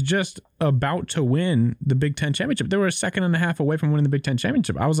 Indiana was just about to win the Big Ten championship. They were a second and a half away from winning the Big Ten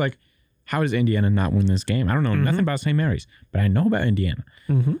championship. I was like, how does Indiana not win this game? I don't know nothing about St. Mary's, but I know about Indiana.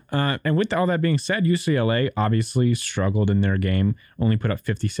 And with all that being said, UCLA obviously struggled in their game, only put up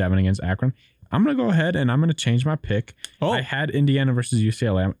 57 against Akron. I'm going to go ahead and I'm going to change my pick. I had Indiana versus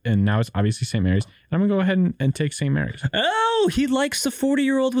UCLA, and now it's obviously St. Mary's. I'm going to go ahead and take St. Mary's. Oh, he likes the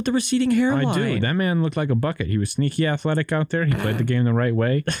 40-year-old with the receding hairline. I do. That man looked like a bucket. He was sneaky athletic out there. He played the game the right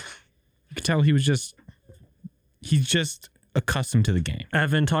way. You could tell he's just accustomed to the game.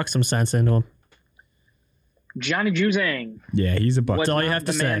 Evan, talk some sense into him. Johnny Juzang. Yeah, he's a bucket. Was That's all you not have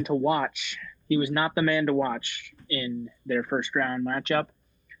to the say. man to watch. He was not the man to watch in their first round matchup.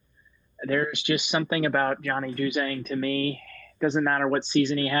 There's just something about Johnny Juzang to me. Doesn't matter what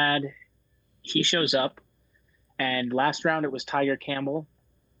season he had. He shows up. And last round it was Tiger Campbell.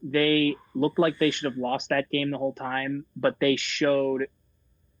 They looked like they should have lost that game the whole time, but they showed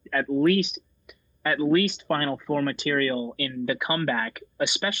at least Final Four material in the comeback,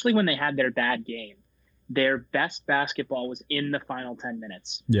 especially when they had their bad game. Their best basketball was in the final 10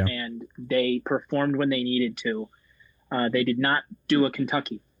 minutes. Yeah. And they performed when they needed to. They did not do a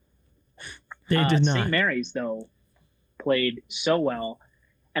Kentucky. They did not. St. Mary's, though, played so well.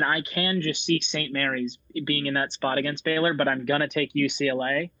 And I can just see St. Mary's being in that spot against Baylor, but I'm going to take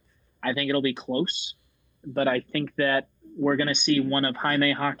UCLA. I think it'll be close, but I think that we're going to see one of Jaime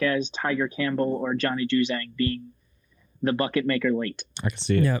Jaquez, Tiger Campbell, or Johnny Juzang being the bucket maker late. I can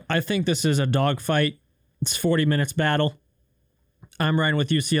see it. Yeah, I think this is a dogfight. It's 40 minutes battle. I'm riding with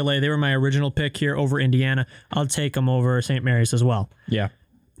UCLA. They were my original pick here over Indiana. I'll take them over St. Mary's as well. Yeah.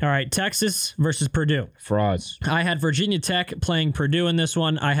 All right, Texas versus Purdue. Frauds. I had Virginia Tech playing Purdue in this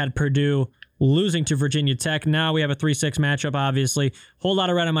one. I had Purdue losing to Virginia Tech. Now we have a 3-6 matchup, obviously. Whole lot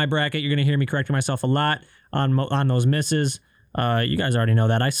of red on my bracket. You're going to hear me correcting myself a lot on those misses. You guys already know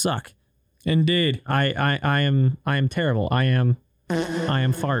that. I suck. Indeed. I am terrible. I am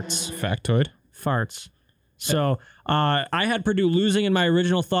farts. Factoid. Farts. So I had Purdue losing in my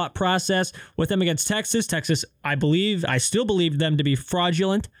original thought process with them against Texas. Texas, I still believe them to be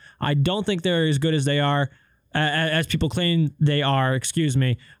fraudulent. I don't think they're as good as they are, as people claim they are. Excuse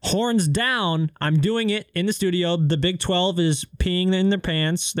me. Horns down. I'm doing it in the studio. The Big 12 is peeing in their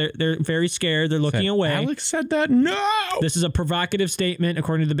pants. They're very scared. They're looking away. Alex said that? No! This is a provocative statement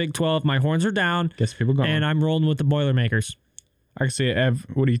according to the Big 12. My horns are down. Guess people going. And I'm rolling with the Boilermakers. I can see it. Ev,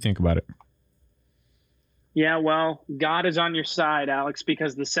 what do you think about it? Yeah, well, God is on your side, Alex,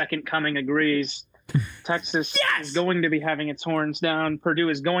 because the second coming agrees. Texas is going to be having its horns down. Purdue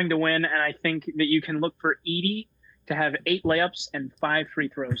is going to win, and I think that you can look for Edie to have 8 layups and 5 free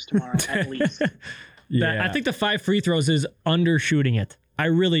throws tomorrow at least. Yeah. I think the 5 free throws is undershooting it. I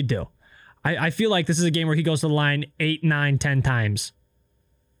really do. I feel like this is a game where he goes to the line 8, 9, 10 times.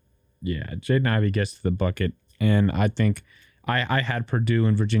 Yeah, Jaden Ivey gets to the bucket, and I think I had Purdue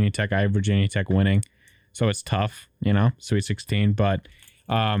and Virginia Tech. I have Virginia Tech winning. So it's tough, Sweet 16. But,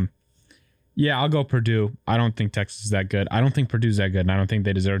 yeah, I'll go Purdue. I don't think Texas is that good. I don't think Purdue's that good, and I don't think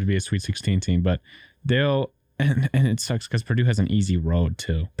they deserve to be a Sweet 16 team. But they'll – and it sucks because Purdue has an easy road,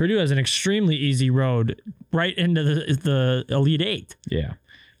 too. Purdue has an extremely easy road right into the Elite Eight. Yeah.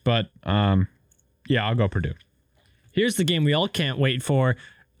 But, yeah, I'll go Purdue. Here's the game we all can't wait for.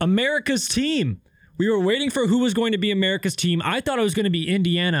 America's team. We were waiting for who was going to be America's team. I thought it was going to be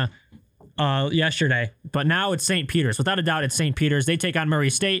Indiana yesterday, but now it's St. Peter's. Without a doubt, it's St. Peter's. They take on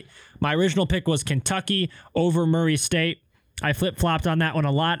Murray State. My original pick was Kentucky over Murray State. I flip-flopped on that one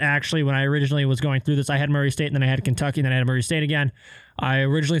a lot, actually, when I originally was going through this. I had Murray State, and then I had Kentucky, and then I had Murray State again. I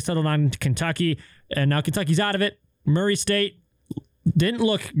originally settled on Kentucky, and now Kentucky's out of it. Murray State didn't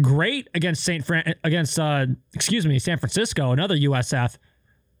look great against San Francisco, another USF,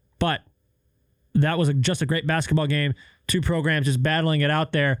 but that was just a great basketball game. Two programs just battling it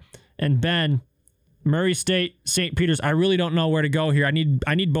out there. And Ben, Murray State, St. Peter's, I really don't know where to go here. I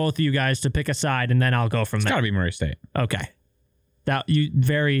need both of you guys to pick a side, and then I'll go from there. It's got to be Murray State. Okay. That you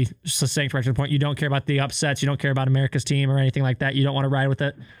very succinct right to the point. You don't care about the upsets. You don't care about America's team or anything like that. You don't want to ride with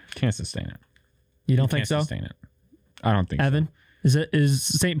it. Can't sustain it. You don't think so? Sustain it. I don't think Evan, so. Is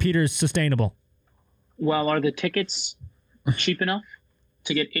St. Peter's sustainable? Well, are the tickets cheap enough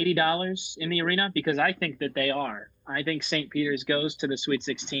to get $80 in the arena? Because I think that they are. I think St. Peter's goes to the Sweet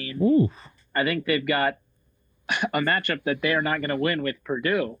 16. Ooh. I think they've got a matchup that they are not going to win with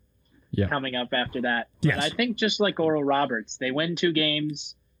Purdue coming up after that. Yes. But I think just like Oral Roberts, they win 2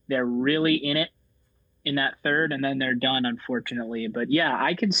 games. They're really in it in that third, and then they're done, unfortunately. But, yeah,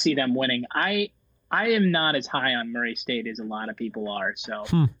 I can see them winning. I am not as high on Murray State as a lot of people are, so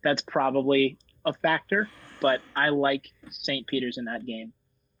that's probably a factor, but I like St. Peter's in that game.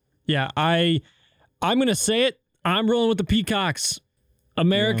 Yeah, I'm going to say it. I'm rolling with the Peacocks.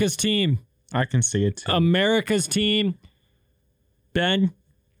 America's team. I can see it too. America's team. Ben,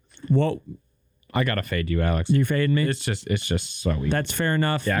 whoa. I gotta fade you, Alex. You faded me? It's just so easy. That's fair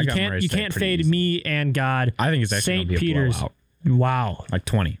enough. Yeah, you can't fade me and God. I think it's actually St. gonna be Peter's. a blowout. Wow. Like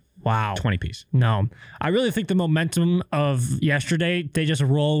 20. Wow. 20 piece. No. I really think the momentum of yesterday, they just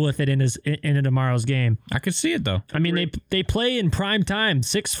roll with it into tomorrow's game. I could see it though. I mean, they play in prime time,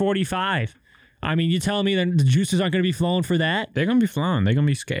 6:45. I mean, you telling me that the juices aren't going to be flowing for that? They're gonna be flowing. They're gonna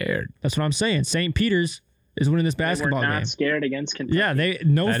be scared. That's what I'm saying. St. Peter's is winning this basketball We're not game. scared against Kentucky. Yeah,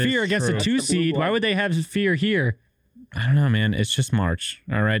 no That fear is against true. a 2 seed. Why would they have fear here? I don't know, man. It's just March.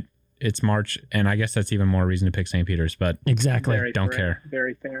 All right. It's March, and I guess that's even more reason to pick St. Peter's, but Exactly. don't care.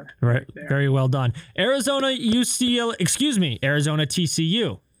 Very fair. Right. Very well done. Arizona TCU.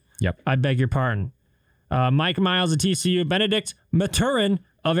 Yep. I beg your pardon. Mike Miles of TCU, Benedict Maturin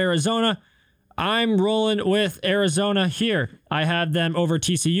of Arizona. I'm rolling with Arizona here. I have them over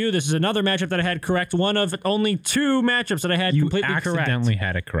TCU. This is another matchup that I had correct. One of only 2 matchups that I had completely correct. You accidentally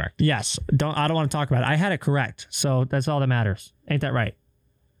had it correct. Yes. I don't want to talk about it. I had it correct. So that's all that matters. Ain't that right?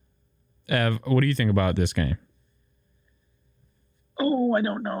 Ev, what do you think about this game? Oh, I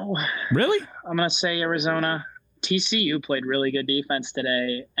don't know. Really? I'm going to say Arizona. TCU played really good defense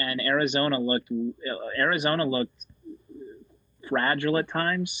today, and Arizona looked fragile at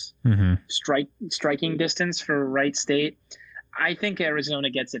times. Mm-hmm. Striking distance for Wright State. I think Arizona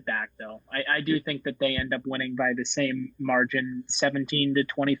gets it back, though. I do think that they end up winning by the same margin, 17 to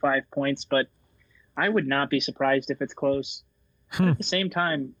 25 points, but I would not be surprised if it's close. At the same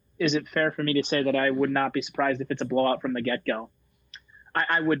time, is it fair for me to say that I would not be surprised if it's a blowout from the get-go?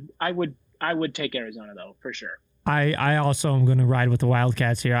 I would take Arizona, though, for sure. I also am going to ride with the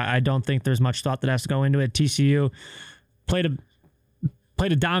Wildcats here. I don't think there's much thought that has to go into it. TCU played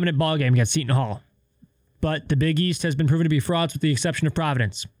a dominant ball game against Seton Hall, but the Big East has been proven to be frauds with the exception of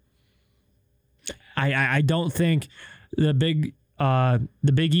Providence. I don't think the Big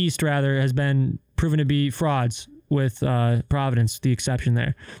East rather has been proven to be frauds with Providence, the exception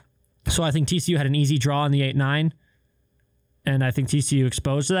there. So I think TCU had an easy draw in the 8-9, and I think TCU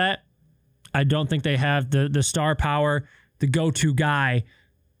exposed to that. I don't think they have the star power, the go-to guy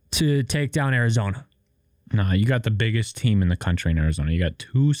to take down Arizona. No, you got the biggest team in the country in Arizona. You got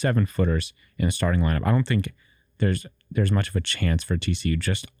 2 7-footers in the starting lineup. I don't think there's much of a chance for TCU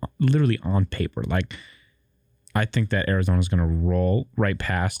just literally on paper. Like, I think that Arizona's going to roll right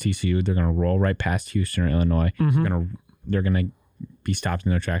past TCU. They're going to roll right past Houston or Illinois. Mm-hmm. They're going to be stopped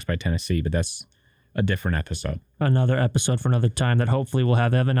in their tracks by Tennessee, but that's a different episode. Another episode for another time that hopefully we'll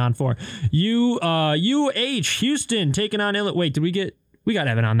have Evan on for. Houston taking on Illinois. Wait, we got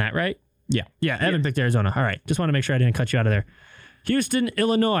Evan on that, right? Yeah, Evan picked Arizona. All right. Just want to make sure I didn't cut you out of there. Houston,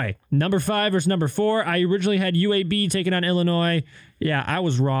 Illinois, number 5 versus number 4. I originally had UAB taking on Illinois. Yeah, I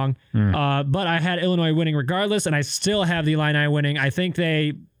was wrong. But I had Illinois winning regardless, and I still have the Illini winning. I think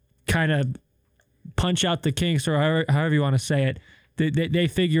they kind of punch out the kinks, or however you want to say it. They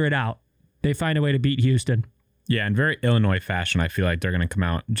figure it out. They find a way to beat Houston. Yeah, in very Illinois fashion, I feel like they're going to come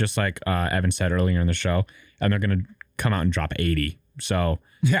out, just like Evan said earlier in the show, and they're going to come out and drop 80. So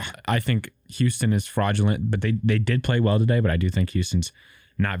yeah, I think Houston is fraudulent, but they did play well today, but I do think Houston's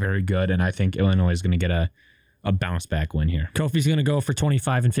not very good, and I think Illinois is going to get a bounce back win here. Kofi's going to go for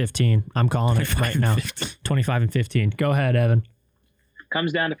 25 and 15. I'm calling it right now. 25 and 15. Go ahead, Evan.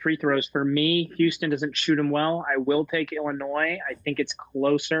 Comes down to free throws. For me, Houston doesn't shoot them well. I will take Illinois. I think it's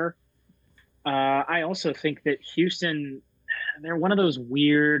closer. I also think that Houston, they're one of those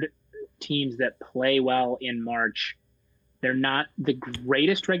weird teams that play well in March. They're not the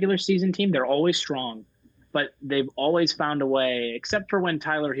greatest regular season team. They're always strong, but they've always found a way, except for when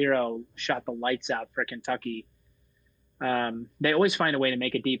Tyler Hero shot the lights out for Kentucky. They always find a way to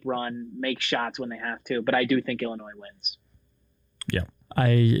make a deep run, make shots when they have to, but I do think Illinois wins. Yeah.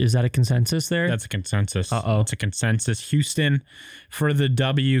 Is that a consensus there? That's a consensus. Uh-oh. It's a consensus. Houston for the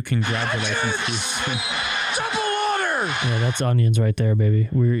W. Congratulations, Houston. Yeah, that's onions right there, baby.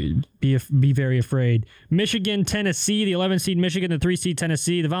 Be very afraid. Michigan, Tennessee, the 11 seed Michigan, the 3 seed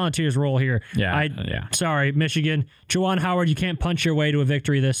Tennessee. The Volunteers roll here. Yeah. Sorry, Michigan. Juwan Howard, you can't punch your way to a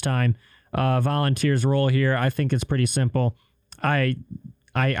victory this time. Volunteers roll here. I think it's pretty simple. I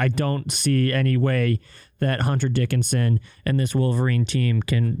don't see any way that Hunter Dickinson and this Wolverine team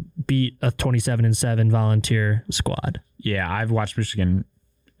can beat a 27-7 Volunteer squad. Yeah, I've watched Michigan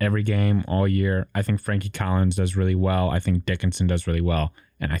every game all year. I think Frankie Collins does really well. I think Dickinson does really well.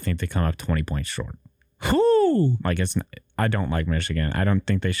 And I think they come up 20 points short. Who? Like I don't like Michigan. I don't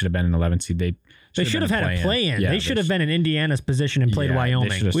think they should have been an 11 seed. They should have had a play-in. Yeah, they should have been in Indiana's position and played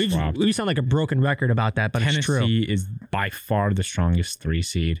Wyoming. We sound like a broken record about that, but it's true. Tennessee is by far the strongest 3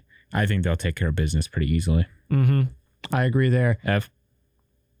 seed. I think they'll take care of business pretty easily. Mm-hmm. I agree there. F.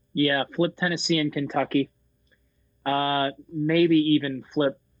 Yeah, flip Tennessee and Kentucky. Maybe even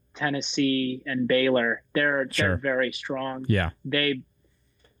flip Tennessee and Baylor. They're very strong. Yeah.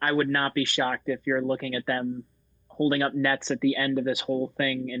 I would not be shocked if you're looking at them holding up nets at the end of this whole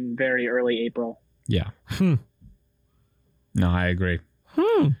thing in very early April. Yeah. No, I agree.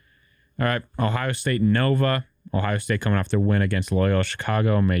 All right. Ohio State Nova. Ohio State coming off their win against Loyola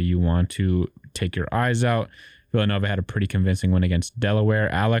Chicago. May you want to take your eyes out. Villanova had a pretty convincing win against Delaware.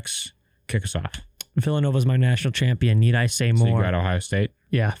 Alex, kick us off. Villanova's my national champion. Need I say more? So you got Ohio State?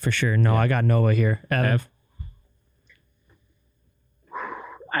 Yeah, for sure. No, I got Nova here. Ev?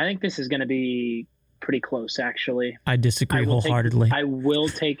 I think this is going to be pretty close, actually. I disagree wholeheartedly. I will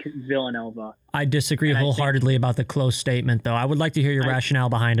take Villanova. I disagree wholeheartedly about the close statement, though. I would like to hear your rationale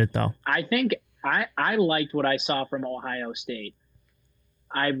behind it, though. I think I liked what I saw from Ohio State.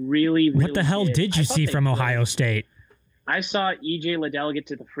 I really what the hell did you see from Ohio State? I saw E.J. Liddell get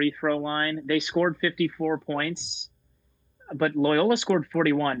to the free throw line. They scored 54 points, but Loyola scored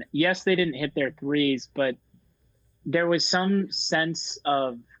 41. Yes, they didn't hit their threes, but there was some sense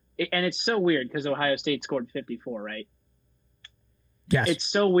of, and it's so weird because Ohio State scored 54, right? Yes. It's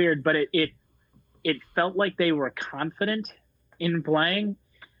so weird, but it felt like they were confident in playing.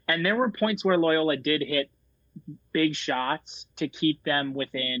 And there were points where Loyola did hit big shots to keep them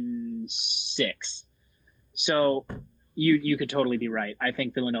within 6. So you could totally be right. I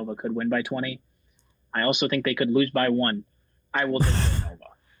think Villanova could win by 20. I also think they could lose by 1. I will take Villanova.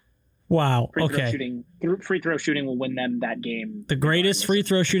 Wow. Free throw shooting will win them that game. The greatest free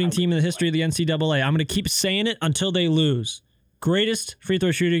throw shooting team in the history of the NCAA. I'm going to keep saying it until they lose. Greatest free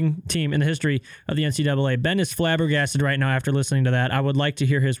throw shooting team in the history of the NCAA. Ben is flabbergasted right now after listening to that. I would like to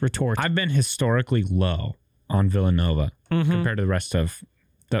hear his retort. I've been historically low on Villanova compared to the rest of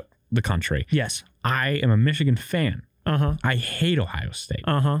the country. Yes. I am a Michigan fan. I hate Ohio State.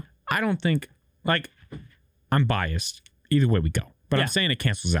 I don't think, I'm biased either way we go. But I'm saying it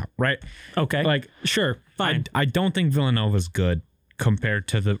cancels out, right? Okay. Sure. Fine. I don't think Villanova's good compared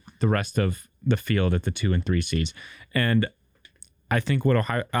to the rest of the field at the 2 and 3 seeds. And I think what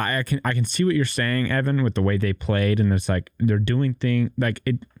Ohio, I can see what you're saying, Evan, with the way they played, and it's like they're doing things like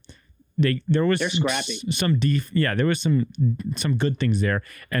it. They're scrappy. There was some good things there,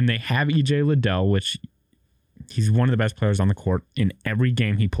 and they have EJ Liddell, which he's one of the best players on the court in every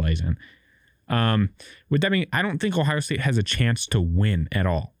game he plays in. With that being, I don't think Ohio State has a chance to win at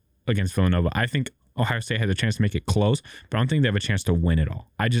all against Villanova. I think Ohio State has a chance to make it close, but I don't think they have a chance to win at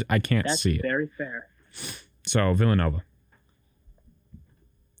all. I can't see it. That's very fair. So Villanova.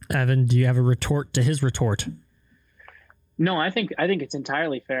 Evan, do you have a retort to his retort? No, I think it's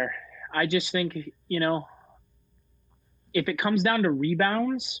entirely fair. I just think, if it comes down to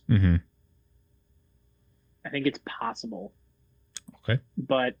rebounds, I think it's possible. Okay.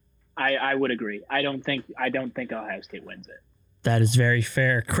 But I would agree. I don't think Ohio State wins it. That is very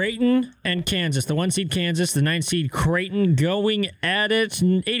fair. Creighton and Kansas. The 1 seed Kansas, the 9 seed Creighton going at it.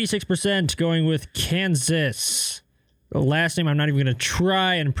 86% going with Kansas. The last name I'm not even going to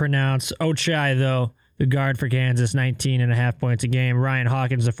try and pronounce. Ochai, though, the guard for Kansas, 19.5 points a game. Ryan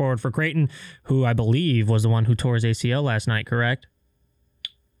Hawkins, the forward for Creighton, who I believe was the one who tore his ACL last night, correct?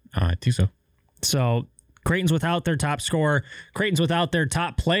 I think so. So Creighton's without their top scorer. Creighton's without their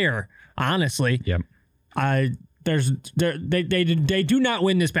top player, honestly. Yep. They do not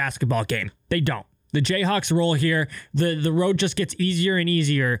win this basketball game. They don't. The Jayhawks roll here. The road just gets easier and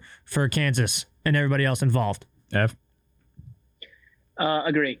easier for Kansas and everybody else involved. F.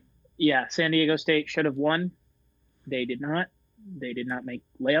 Agree. Yeah, San Diego State should have won. They did not. They did not make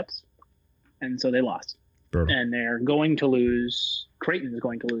layups, and so they lost. Brutal. And they're going to lose. Creighton is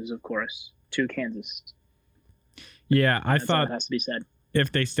going to lose, of course, to Kansas. Yeah, I thought that has to be said.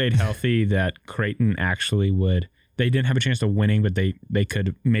 If they stayed healthy, that Creighton actually would. They didn't have a chance of winning, but they could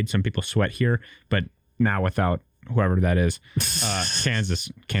have made some people sweat here. But now without whoever that is, Kansas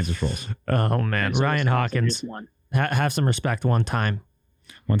rolls. Oh man, Ryan Hawkins, have some respect one time.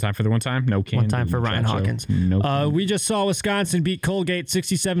 One time for the one time? No can. One time for Ryan Hawkins. No. We just saw Wisconsin beat Colgate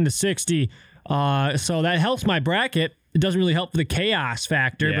 67-60. So that helps my bracket. It doesn't really help the chaos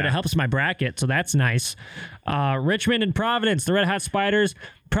factor, but it helps my bracket, so that's nice. Richmond and Providence, the Red Hot Spiders.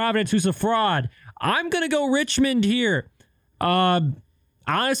 Providence, who's a fraud. I'm going to go Richmond here.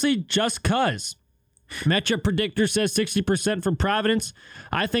 Honestly, just 'cause. Matchup predictor says 60% for Providence.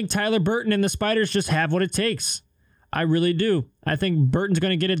 I think Tyler Burton and the Spiders just have what it takes. I really do. I think Burton's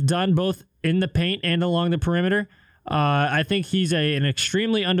going to get it done both in the paint and along the perimeter. I think he's an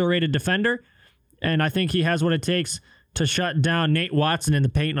extremely underrated defender, and I think he has what it takes to shut down Nate Watson in the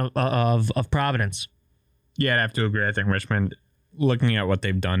paint of Providence. Yeah, I'd have to agree. I think Richmond, looking at what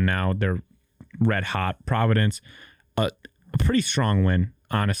they've done now, they're red hot. Providence, a pretty strong win,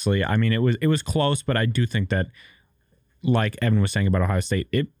 honestly. I mean, it was close, but I do think that, like Evan was saying about Ohio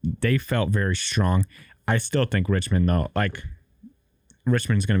State, they felt very strong. I still think Richmond, though,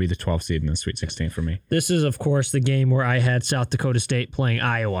 Richmond's going to be the 12th seed in the Sweet 16 for me. This is, of course, the game where I had South Dakota State playing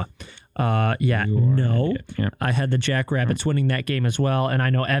Iowa. I had the Jackrabbits winning that game as well, and I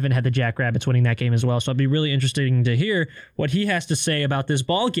know Evan had the Jackrabbits winning that game as well, so it'd be really interesting to hear what he has to say about this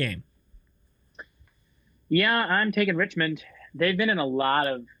ball game. Yeah, I'm taking Richmond. They've been in a lot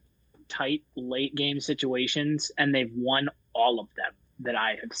of tight late game situations, and they've won all of them that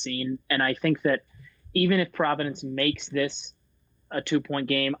I have seen, and I think that even if Providence makes this a 2-point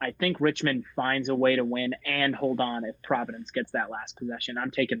game, I think Richmond finds a way to win and hold on if Providence gets that last possession.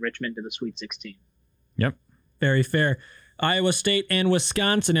 I'm taking Richmond to the Sweet 16. Yep. Very fair. Iowa State and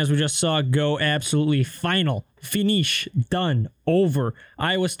Wisconsin, as we just saw, go absolutely final. Finish. Done. Over.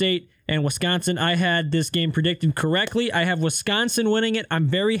 Iowa State and Wisconsin. I had this game predicted correctly. I have Wisconsin winning it. I'm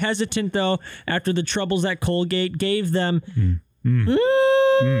very hesitant, though, after the troubles that Colgate gave them.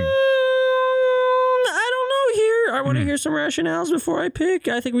 I want to hear some rationales before I pick.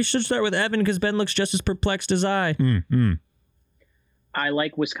 I think we should start with Evan because Ben looks just as perplexed as I. I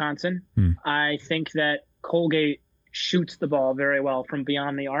like Wisconsin. I think that Colgate shoots the ball very well from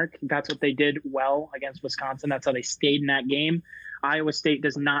beyond the arc. That's what they did well against Wisconsin. That's how they stayed in that game. Iowa State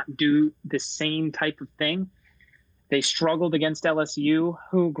does not do the same type of thing. They struggled against LSU,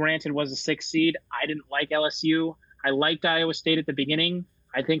 who granted was a 6th seed. I didn't like LSU. I liked Iowa State at the beginning.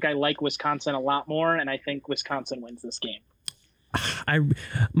 I think I like Wisconsin a lot more, and I think Wisconsin wins this game.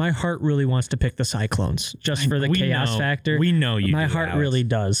 My heart really wants to pick the Cyclones just for the chaos factor. We know you. My do, heart Alex. really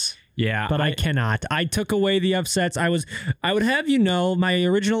does. Yeah, but I cannot. I took away the upsets. I would have you know my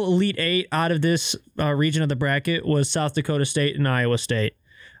original Elite 8 out of this region of the bracket was South Dakota State and Iowa State.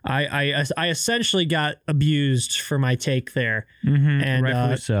 I essentially got abused for my take there, and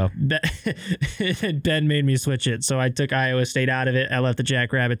rightfully so. Ben made me switch it, so I took Iowa State out of it. I left the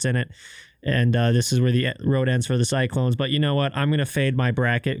Jackrabbits in it, and this is where the road ends for the Cyclones. But you know what? I'm gonna fade my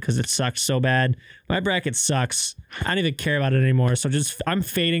bracket because it sucked so bad. My bracket sucks. I don't even care about it anymore. So I'm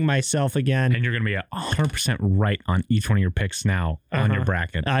fading myself again. And you're gonna be 100% right on each one of your picks now on your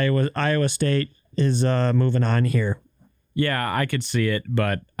bracket. Iowa State is moving on here. Yeah, I could see it,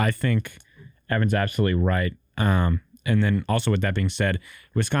 but I think Evan's absolutely right. And then also with that being said,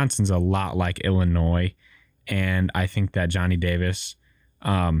 Wisconsin's a lot like Illinois, and I think that Johnny Davis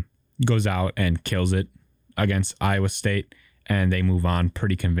goes out and kills it against Iowa State, and they move on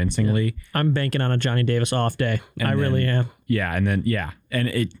pretty convincingly. Yeah. I'm banking on a Johnny Davis off day. I really am. Yeah, and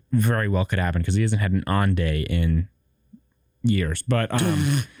it very well could happen because he hasn't had an on day in years. But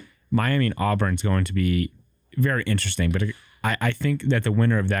Miami and Auburn's going to be very interesting, but I think that the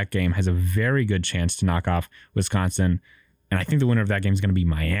winner of that game has a very good chance to knock off Wisconsin, and I think the winner of that game is going to be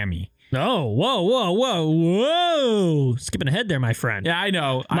Miami. Oh, whoa. Skipping ahead there, my friend. Yeah, I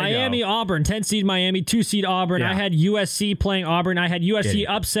know. Miami, Auburn, 10 seed Miami, 2 seed Auburn. Yeah. I had USC playing Auburn. I had USC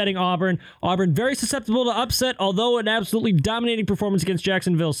upsetting Auburn. Auburn very susceptible to upset, although an absolutely dominating performance against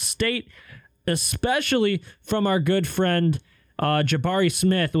Jacksonville State, especially from our good friend Jabari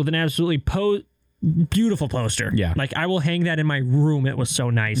Smith with an absolutely beautiful poster. Yeah. Like, I will hang that in my room. It was so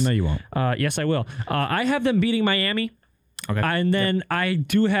nice. No, you won't. Yes, I will. I have them beating Miami. Okay. And then I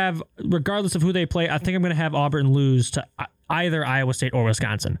do have, regardless of who they play, I think I'm going to have Auburn lose to either Iowa State or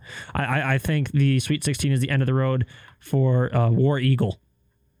Wisconsin. I think the Sweet 16 is the end of the road for War Eagle.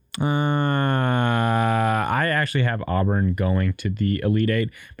 I actually have Auburn going to the Elite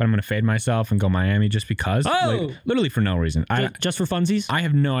 8, but I'm going to fade myself and go Miami just because. Literally for no reason. Just for funsies? I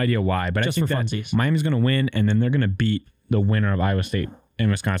have no idea why, but just I think for that funsies. Miami's going to win, and then they're going to beat the winner of Iowa State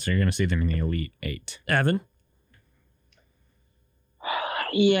and Wisconsin. You're going to see them in the Elite 8. Evan?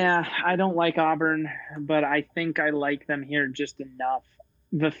 Yeah, I don't like Auburn, but I think I like them here just enough.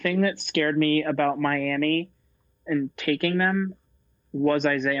 The thing that scared me about Miami and taking them was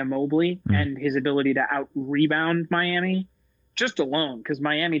Isaiah Mobley and his ability to out-rebound Miami, just alone, because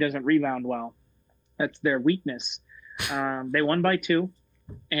Miami doesn't rebound well. That's their weakness. They won by 2,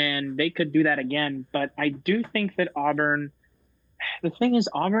 and they could do that again, but I do think that Auburn – the thing is,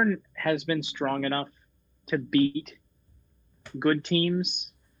 Auburn has been strong enough to beat good teams.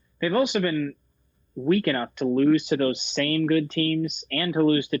 They've also been weak enough to lose to those same good teams and to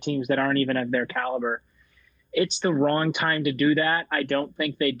lose to teams that aren't even of their caliber. It's the wrong time to do that. I don't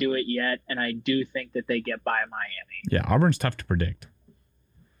think they do it yet, and I do think that they get by Miami. Yeah, Auburn's tough to predict.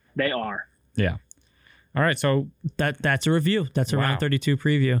 They are. Yeah. All right, so that's a review. That's a Wow. round 32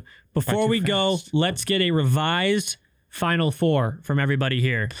 preview. Before too we go, fast. let's get a revised Final Four from everybody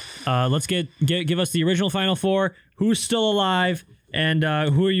here. Let's give us the original Final Four. Who's still alive, and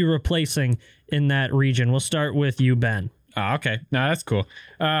who are you replacing in that region? We'll start with you, Ben. okay. No, that's cool.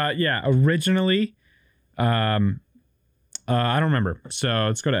 Yeah, originally, I don't remember. So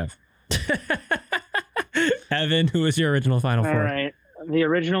let's go to Ev. Evan, who is your original Final All Four? right. The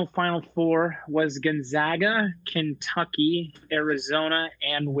original Final Four was Gonzaga, Kentucky, Arizona,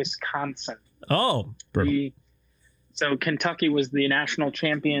 and Wisconsin. Oh, So Kentucky was the national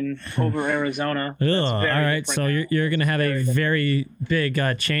champion over Arizona. ugh. That's All very right. different So now. you're going to have a very big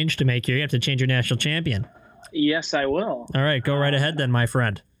change to make here. You have to change your national champion. Yes, I will. All right. Go right ahead then, my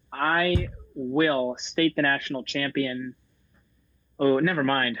friend. I will state the national champion. Oh, never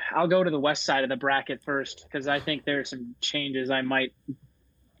mind. I'll go to the west side of the bracket first because I think there are some changes I might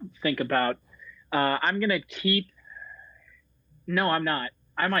think about. I'm going to keep. No, I'm not.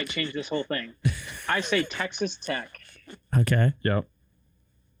 I might change this whole thing. I say Texas Tech Okay. Yep.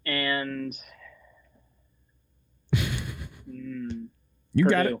 and You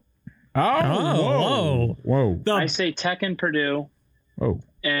got Purdue. it. Oh, whoa. The- I say Tech and Purdue, Whoa.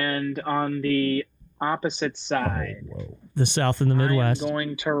 and on the opposite side, Whoa. the South and the Midwest. I'm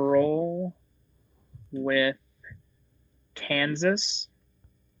going to roll with Kansas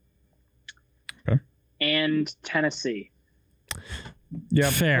Okay. and Tennessee. Yeah.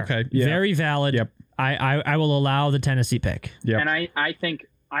 Fair. Okay. Yeah. Very valid. Yep. I will allow the Tennessee pick. Yep. And I think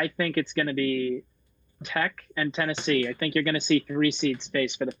it's going to be Tech and Tennessee. I think you're going to see 3 seed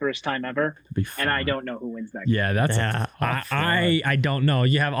space for the first time ever, Be and I fun. don't know who wins that. Yeah, that's Yeah, a tough I don't know.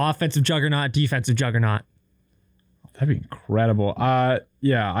 You have offensive juggernaut, defensive juggernaut. That'd be incredible.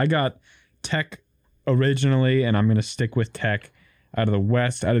 Yeah, I got Tech originally, and I'm gonna stick with Tech. Out of the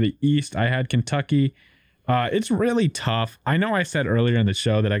West, out of the East, I had Kentucky. It's really tough. I know I said earlier in the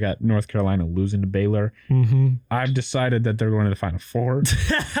show that I got North Carolina losing to Baylor. Mm-hmm. I've decided that they're going to the Final Four.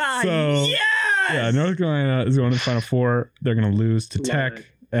 So yeah, North Carolina is going to the Final Four. They're going to lose to Love Tech, it.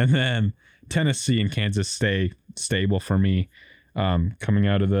 and then Tennessee and Kansas stay stable for me. Coming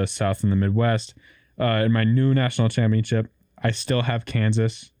out of the South and the Midwest, in my new national championship, I still have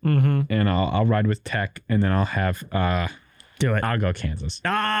Kansas, Mm-hmm. and I'll ride with Tech, and then I'll have Do it. I'll go Kansas.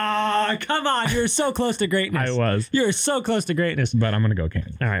 Ah, come on. You're so close to greatness. I was, You're so close to greatness. but I'm gonna go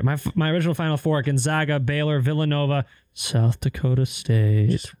Kansas. All right. My original Final Four: Gonzaga, Baylor, Villanova, South Dakota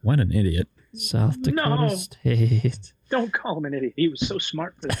State. What an idiot! South Dakota No. State. Don't call him an idiot. He was so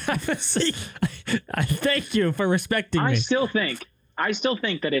smart for that. See, I thank you for respecting I me. still think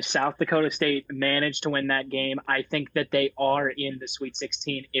that if South Dakota State managed to win that game, I think that they are in the Sweet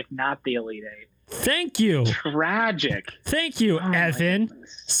 16, if not the Elite Eight. Thank you. Tragic. Thank you, Oh, my Evan.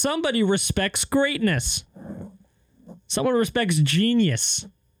 goodness. Somebody respects greatness. Someone respects genius.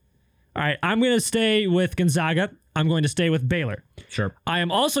 All right, I'm going to stay with Gonzaga. I'm going to stay with Baylor. Sure, I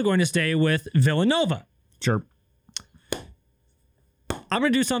am also going to stay with Villanova. sure. I'm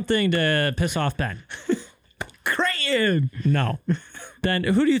going to do something to piss off Ben. Creighton. No. Ben,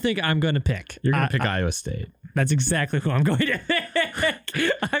 who do you think I'm going to pick? You're gonna pick Iowa State. That's exactly who I'm going to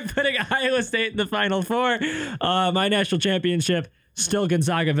pick. I'm putting Iowa State in the Final Four. My national championship, still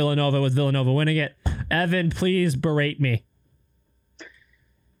Gonzaga Villanova, with Villanova winning it. Evan, please berate me.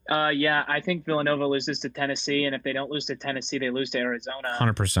 Yeah, I think Villanova loses to Tennessee, and if they don't lose to Tennessee, they lose to Arizona.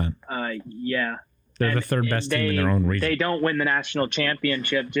 100%. Yeah. They're the And third best team in their own region. They don't win the national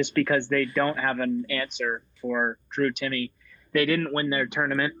championship just because they don't have an answer for Drew Timme. They didn't win their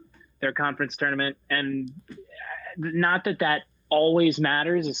tournament, their conference tournament, and not that always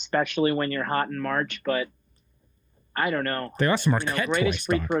matters, especially when you're hot in March, but I don't know. They lost to Marquette Greatest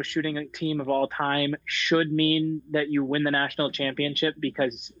twice. free throw shooting team of all time should mean that you win the national championship,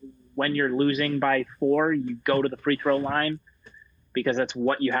 because when you're losing by 4, you go to the free throw line because that's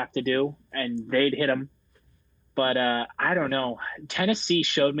what you have to do, and they'd hit them. But I don't know. Tennessee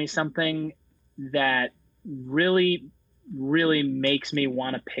showed me something that really, really makes me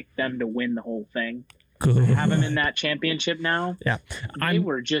want to pick them to win the whole thing. Have them in that championship now. Yeah. They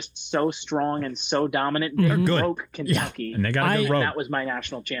were just so strong and so dominant. They They're good. broke Kentucky. And they got a good And rope. that was my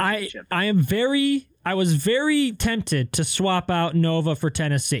national championship. I am very I was very tempted to swap out Nova for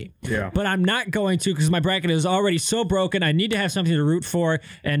Tennessee. Yeah. But I'm not going to because my bracket is already so broken. I need to have something to root for,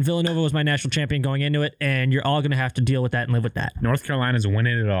 and Villanova was my national champion going into it, and you're all going to have to deal with that and live with that. North Carolina's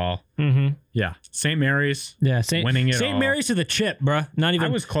winning it all. Mm-hmm. Yeah. St. Mary's. Yeah, winning it St. all. Mary's to the chip, bruh. Not even. I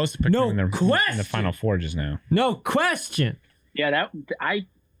was close to picking them in the Final Four just now. No question. Yeah,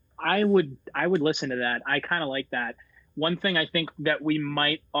 I would listen to that. I kind of like that. One thing I think that we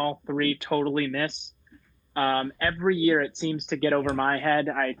might all three totally miss. Every year it seems to get over my head.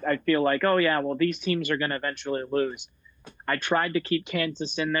 I feel like, oh yeah, well these teams are going to eventually lose. I tried to keep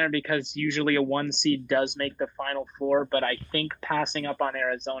Kansas in there because usually a 1 seed does make the Final Four, but I think passing up on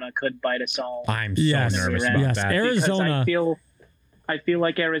Arizona could bite us all. I'm so nervous about that. Arizona. Because I feel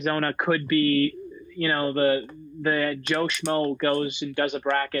like Arizona could be, the Joe Schmo goes and does a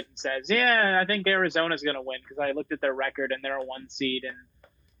bracket and says, yeah, I think Arizona's going to win because I looked at their record and they're a 1 seed and,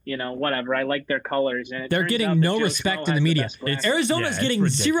 whatever. I like their colors. And they're getting no respect in the media. Arizona's getting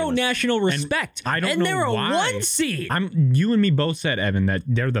zero national respect. And I don't know they're a why. 1 seed. You and me both said, Evan, that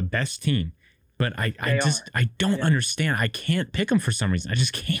they're the best team. But I don't understand. I can't pick them for some reason. I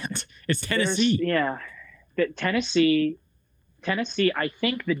just can't. It's Tennessee. Tennessee, I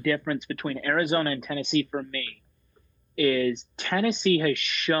think the difference between Arizona and Tennessee for me is Tennessee has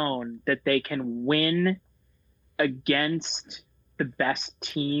shown that they can win against the best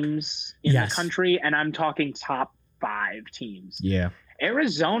teams in the country, and I'm talking top 5 teams. Yeah.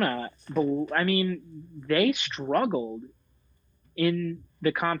 Arizona, they struggled in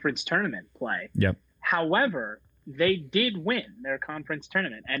the conference tournament play. Yep. However, they did win their conference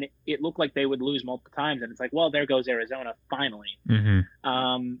tournament, and it looked like they would lose multiple times, and it's like, well, there goes Arizona finally.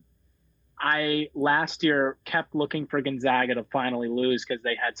 Mm-hmm. I last year kept looking for Gonzaga to finally lose because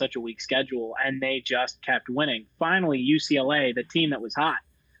they had such a weak schedule, and they just kept winning. Finally, UCLA, the team that was hot,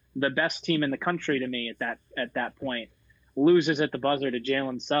 the best team in the country to me at that point, loses at the buzzer to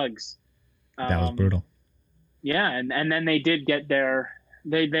Jalen Suggs. That was brutal. Yeah, and then they did get their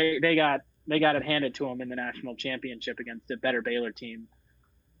they got it handed to them in the national championship against a better Baylor team.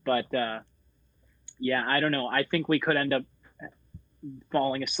 But I don't know. I think we could end up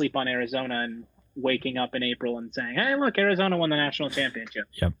falling asleep on Arizona and waking up in April and saying, hey, look, Arizona won the national championship.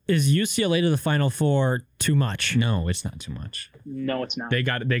 Yep. Is UCLA to the Final Four too much? No, it's not too much. No, it's not. They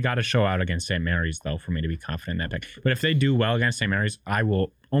got to show out against St. Mary's, though, for me to be confident in that pick. But if they do well against St. Mary's, I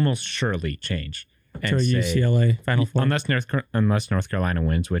will almost surely change. To a UCLA Final Four? Unless North Carolina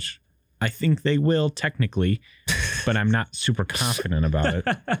wins, which I think they will technically, but I'm not super confident about it.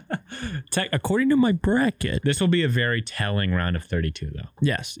 According to my bracket. This will be a very telling round of 32, though.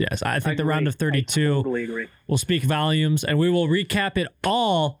 Yes. I think the round of 32 totally agree. Will speak volumes, and we will recap it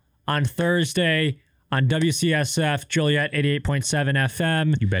all on Thursday on WCSF Joliet 88.7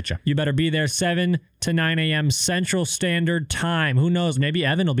 FM. You betcha. You better be there 7 to 9 a.m. Central Standard Time. Who knows? Maybe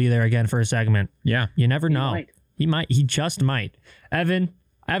Evan will be there again for a segment. Yeah. You never know. He might. He just might. Evan,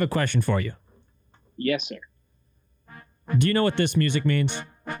 I have a question for you. Yes, sir. Do you know what this music means?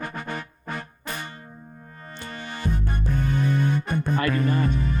 I do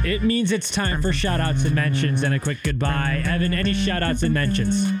not. It means it's time for shout-outs and mentions and a quick goodbye. Evan, any shout-outs and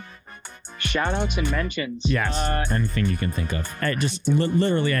mentions? Shout-outs and mentions? Yes. Anything you can think of. Just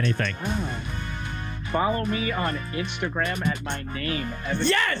literally anything. Follow me on Instagram at my name, Evan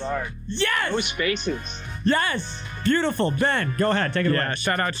Sharrard. Yes! No spaces. Yes! Beautiful. Ben, go ahead. Take it away. Yeah,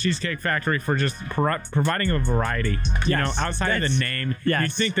 shout out Cheesecake Factory for just providing a variety. You know, outside of the name,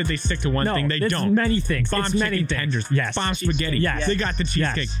 you'd think that they stick to one thing. They don't. Many things. Bomb chicken tenders. Yes. Bomb spaghetti. Yes. They got the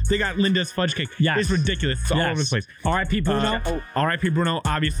cheesecake. Yes. They got Linda's fudge cake. Yes. It's ridiculous. It's all over the place. R.I.P. Bruno. R.I.P. Bruno,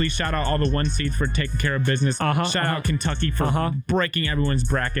 obviously. Shout out all the 1 seeds for taking care of business. Shout out Kentucky for breaking everyone's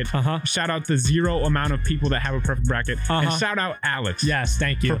bracket. Shout out the zero amount of people that have a perfect bracket. And shout out Alex. Yes,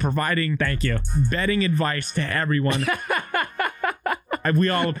 thank you. For providing betting advice to everyone. We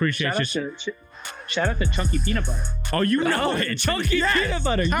all appreciate you. Shout out to Chunky Peanut Butter. Oh, you know it. Chunky Peanut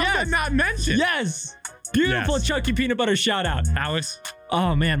Butter. How did that not mention? Yes. Beautiful Chunky Peanut Butter shout out. Alex.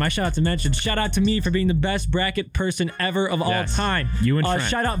 Oh, man, my shout out to mention. Shout out to me for being the best bracket person ever of all time. You and Trent.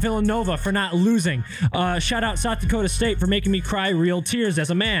 Shout out Villanova for not losing. Shout out South Dakota State for making me cry real tears as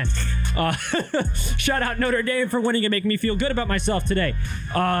a man. Shout out Notre Dame for winning and making me feel good about myself today.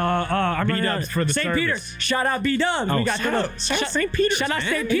 I'm B-dubs for the St. service. Peter's. Shout out B-dubs. We got shout out St. Peter's. Shout out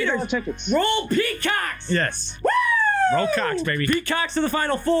St. Peter's. Roll Peacocks. Yes. Woo! Roll Cox, baby. Peacocks to the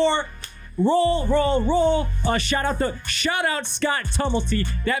Final Four. Roll. Shout out Scott Tumulty.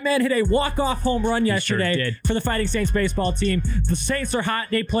 That man hit a walk-off home run yesterday did. for the Fighting Saints baseball team. The Saints are hot.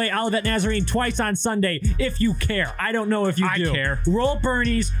 They play Olivet Nazarene twice on Sunday. If you care. I don't know if you do. I care. Roll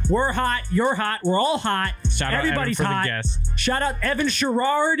Bernies. We're hot. You're hot. We're all hot. Shout out Everybody's Evan for hot. the guest. Shout out Evan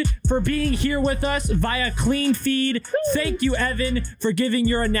Sharrard for being here with us via Clean Feed. Thank you, Evan, for giving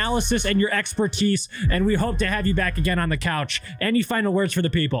your analysis and your expertise. And we hope to have you back again on the couch. Any final words for the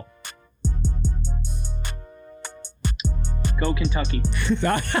people? Go Kentucky.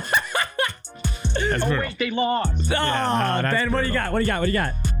 That's Oh brutal. wait, they lost. Yeah, no, that's Ben, what do you got? What do you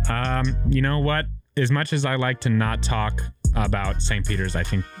got? You know what? As much as I like to not talk about St. Peter's, I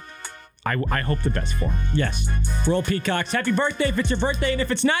think I hope the best for him. Yes. Roll Peacocks. Happy birthday if it's your birthday. And if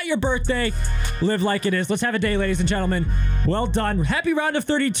it's not your birthday, live like it is. Let's have a day, ladies and gentlemen. Well done. Happy round of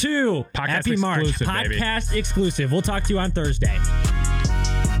 32. Podcast Happy March. exclusive, baby. Podcast exclusive. We'll talk to you on Thursday.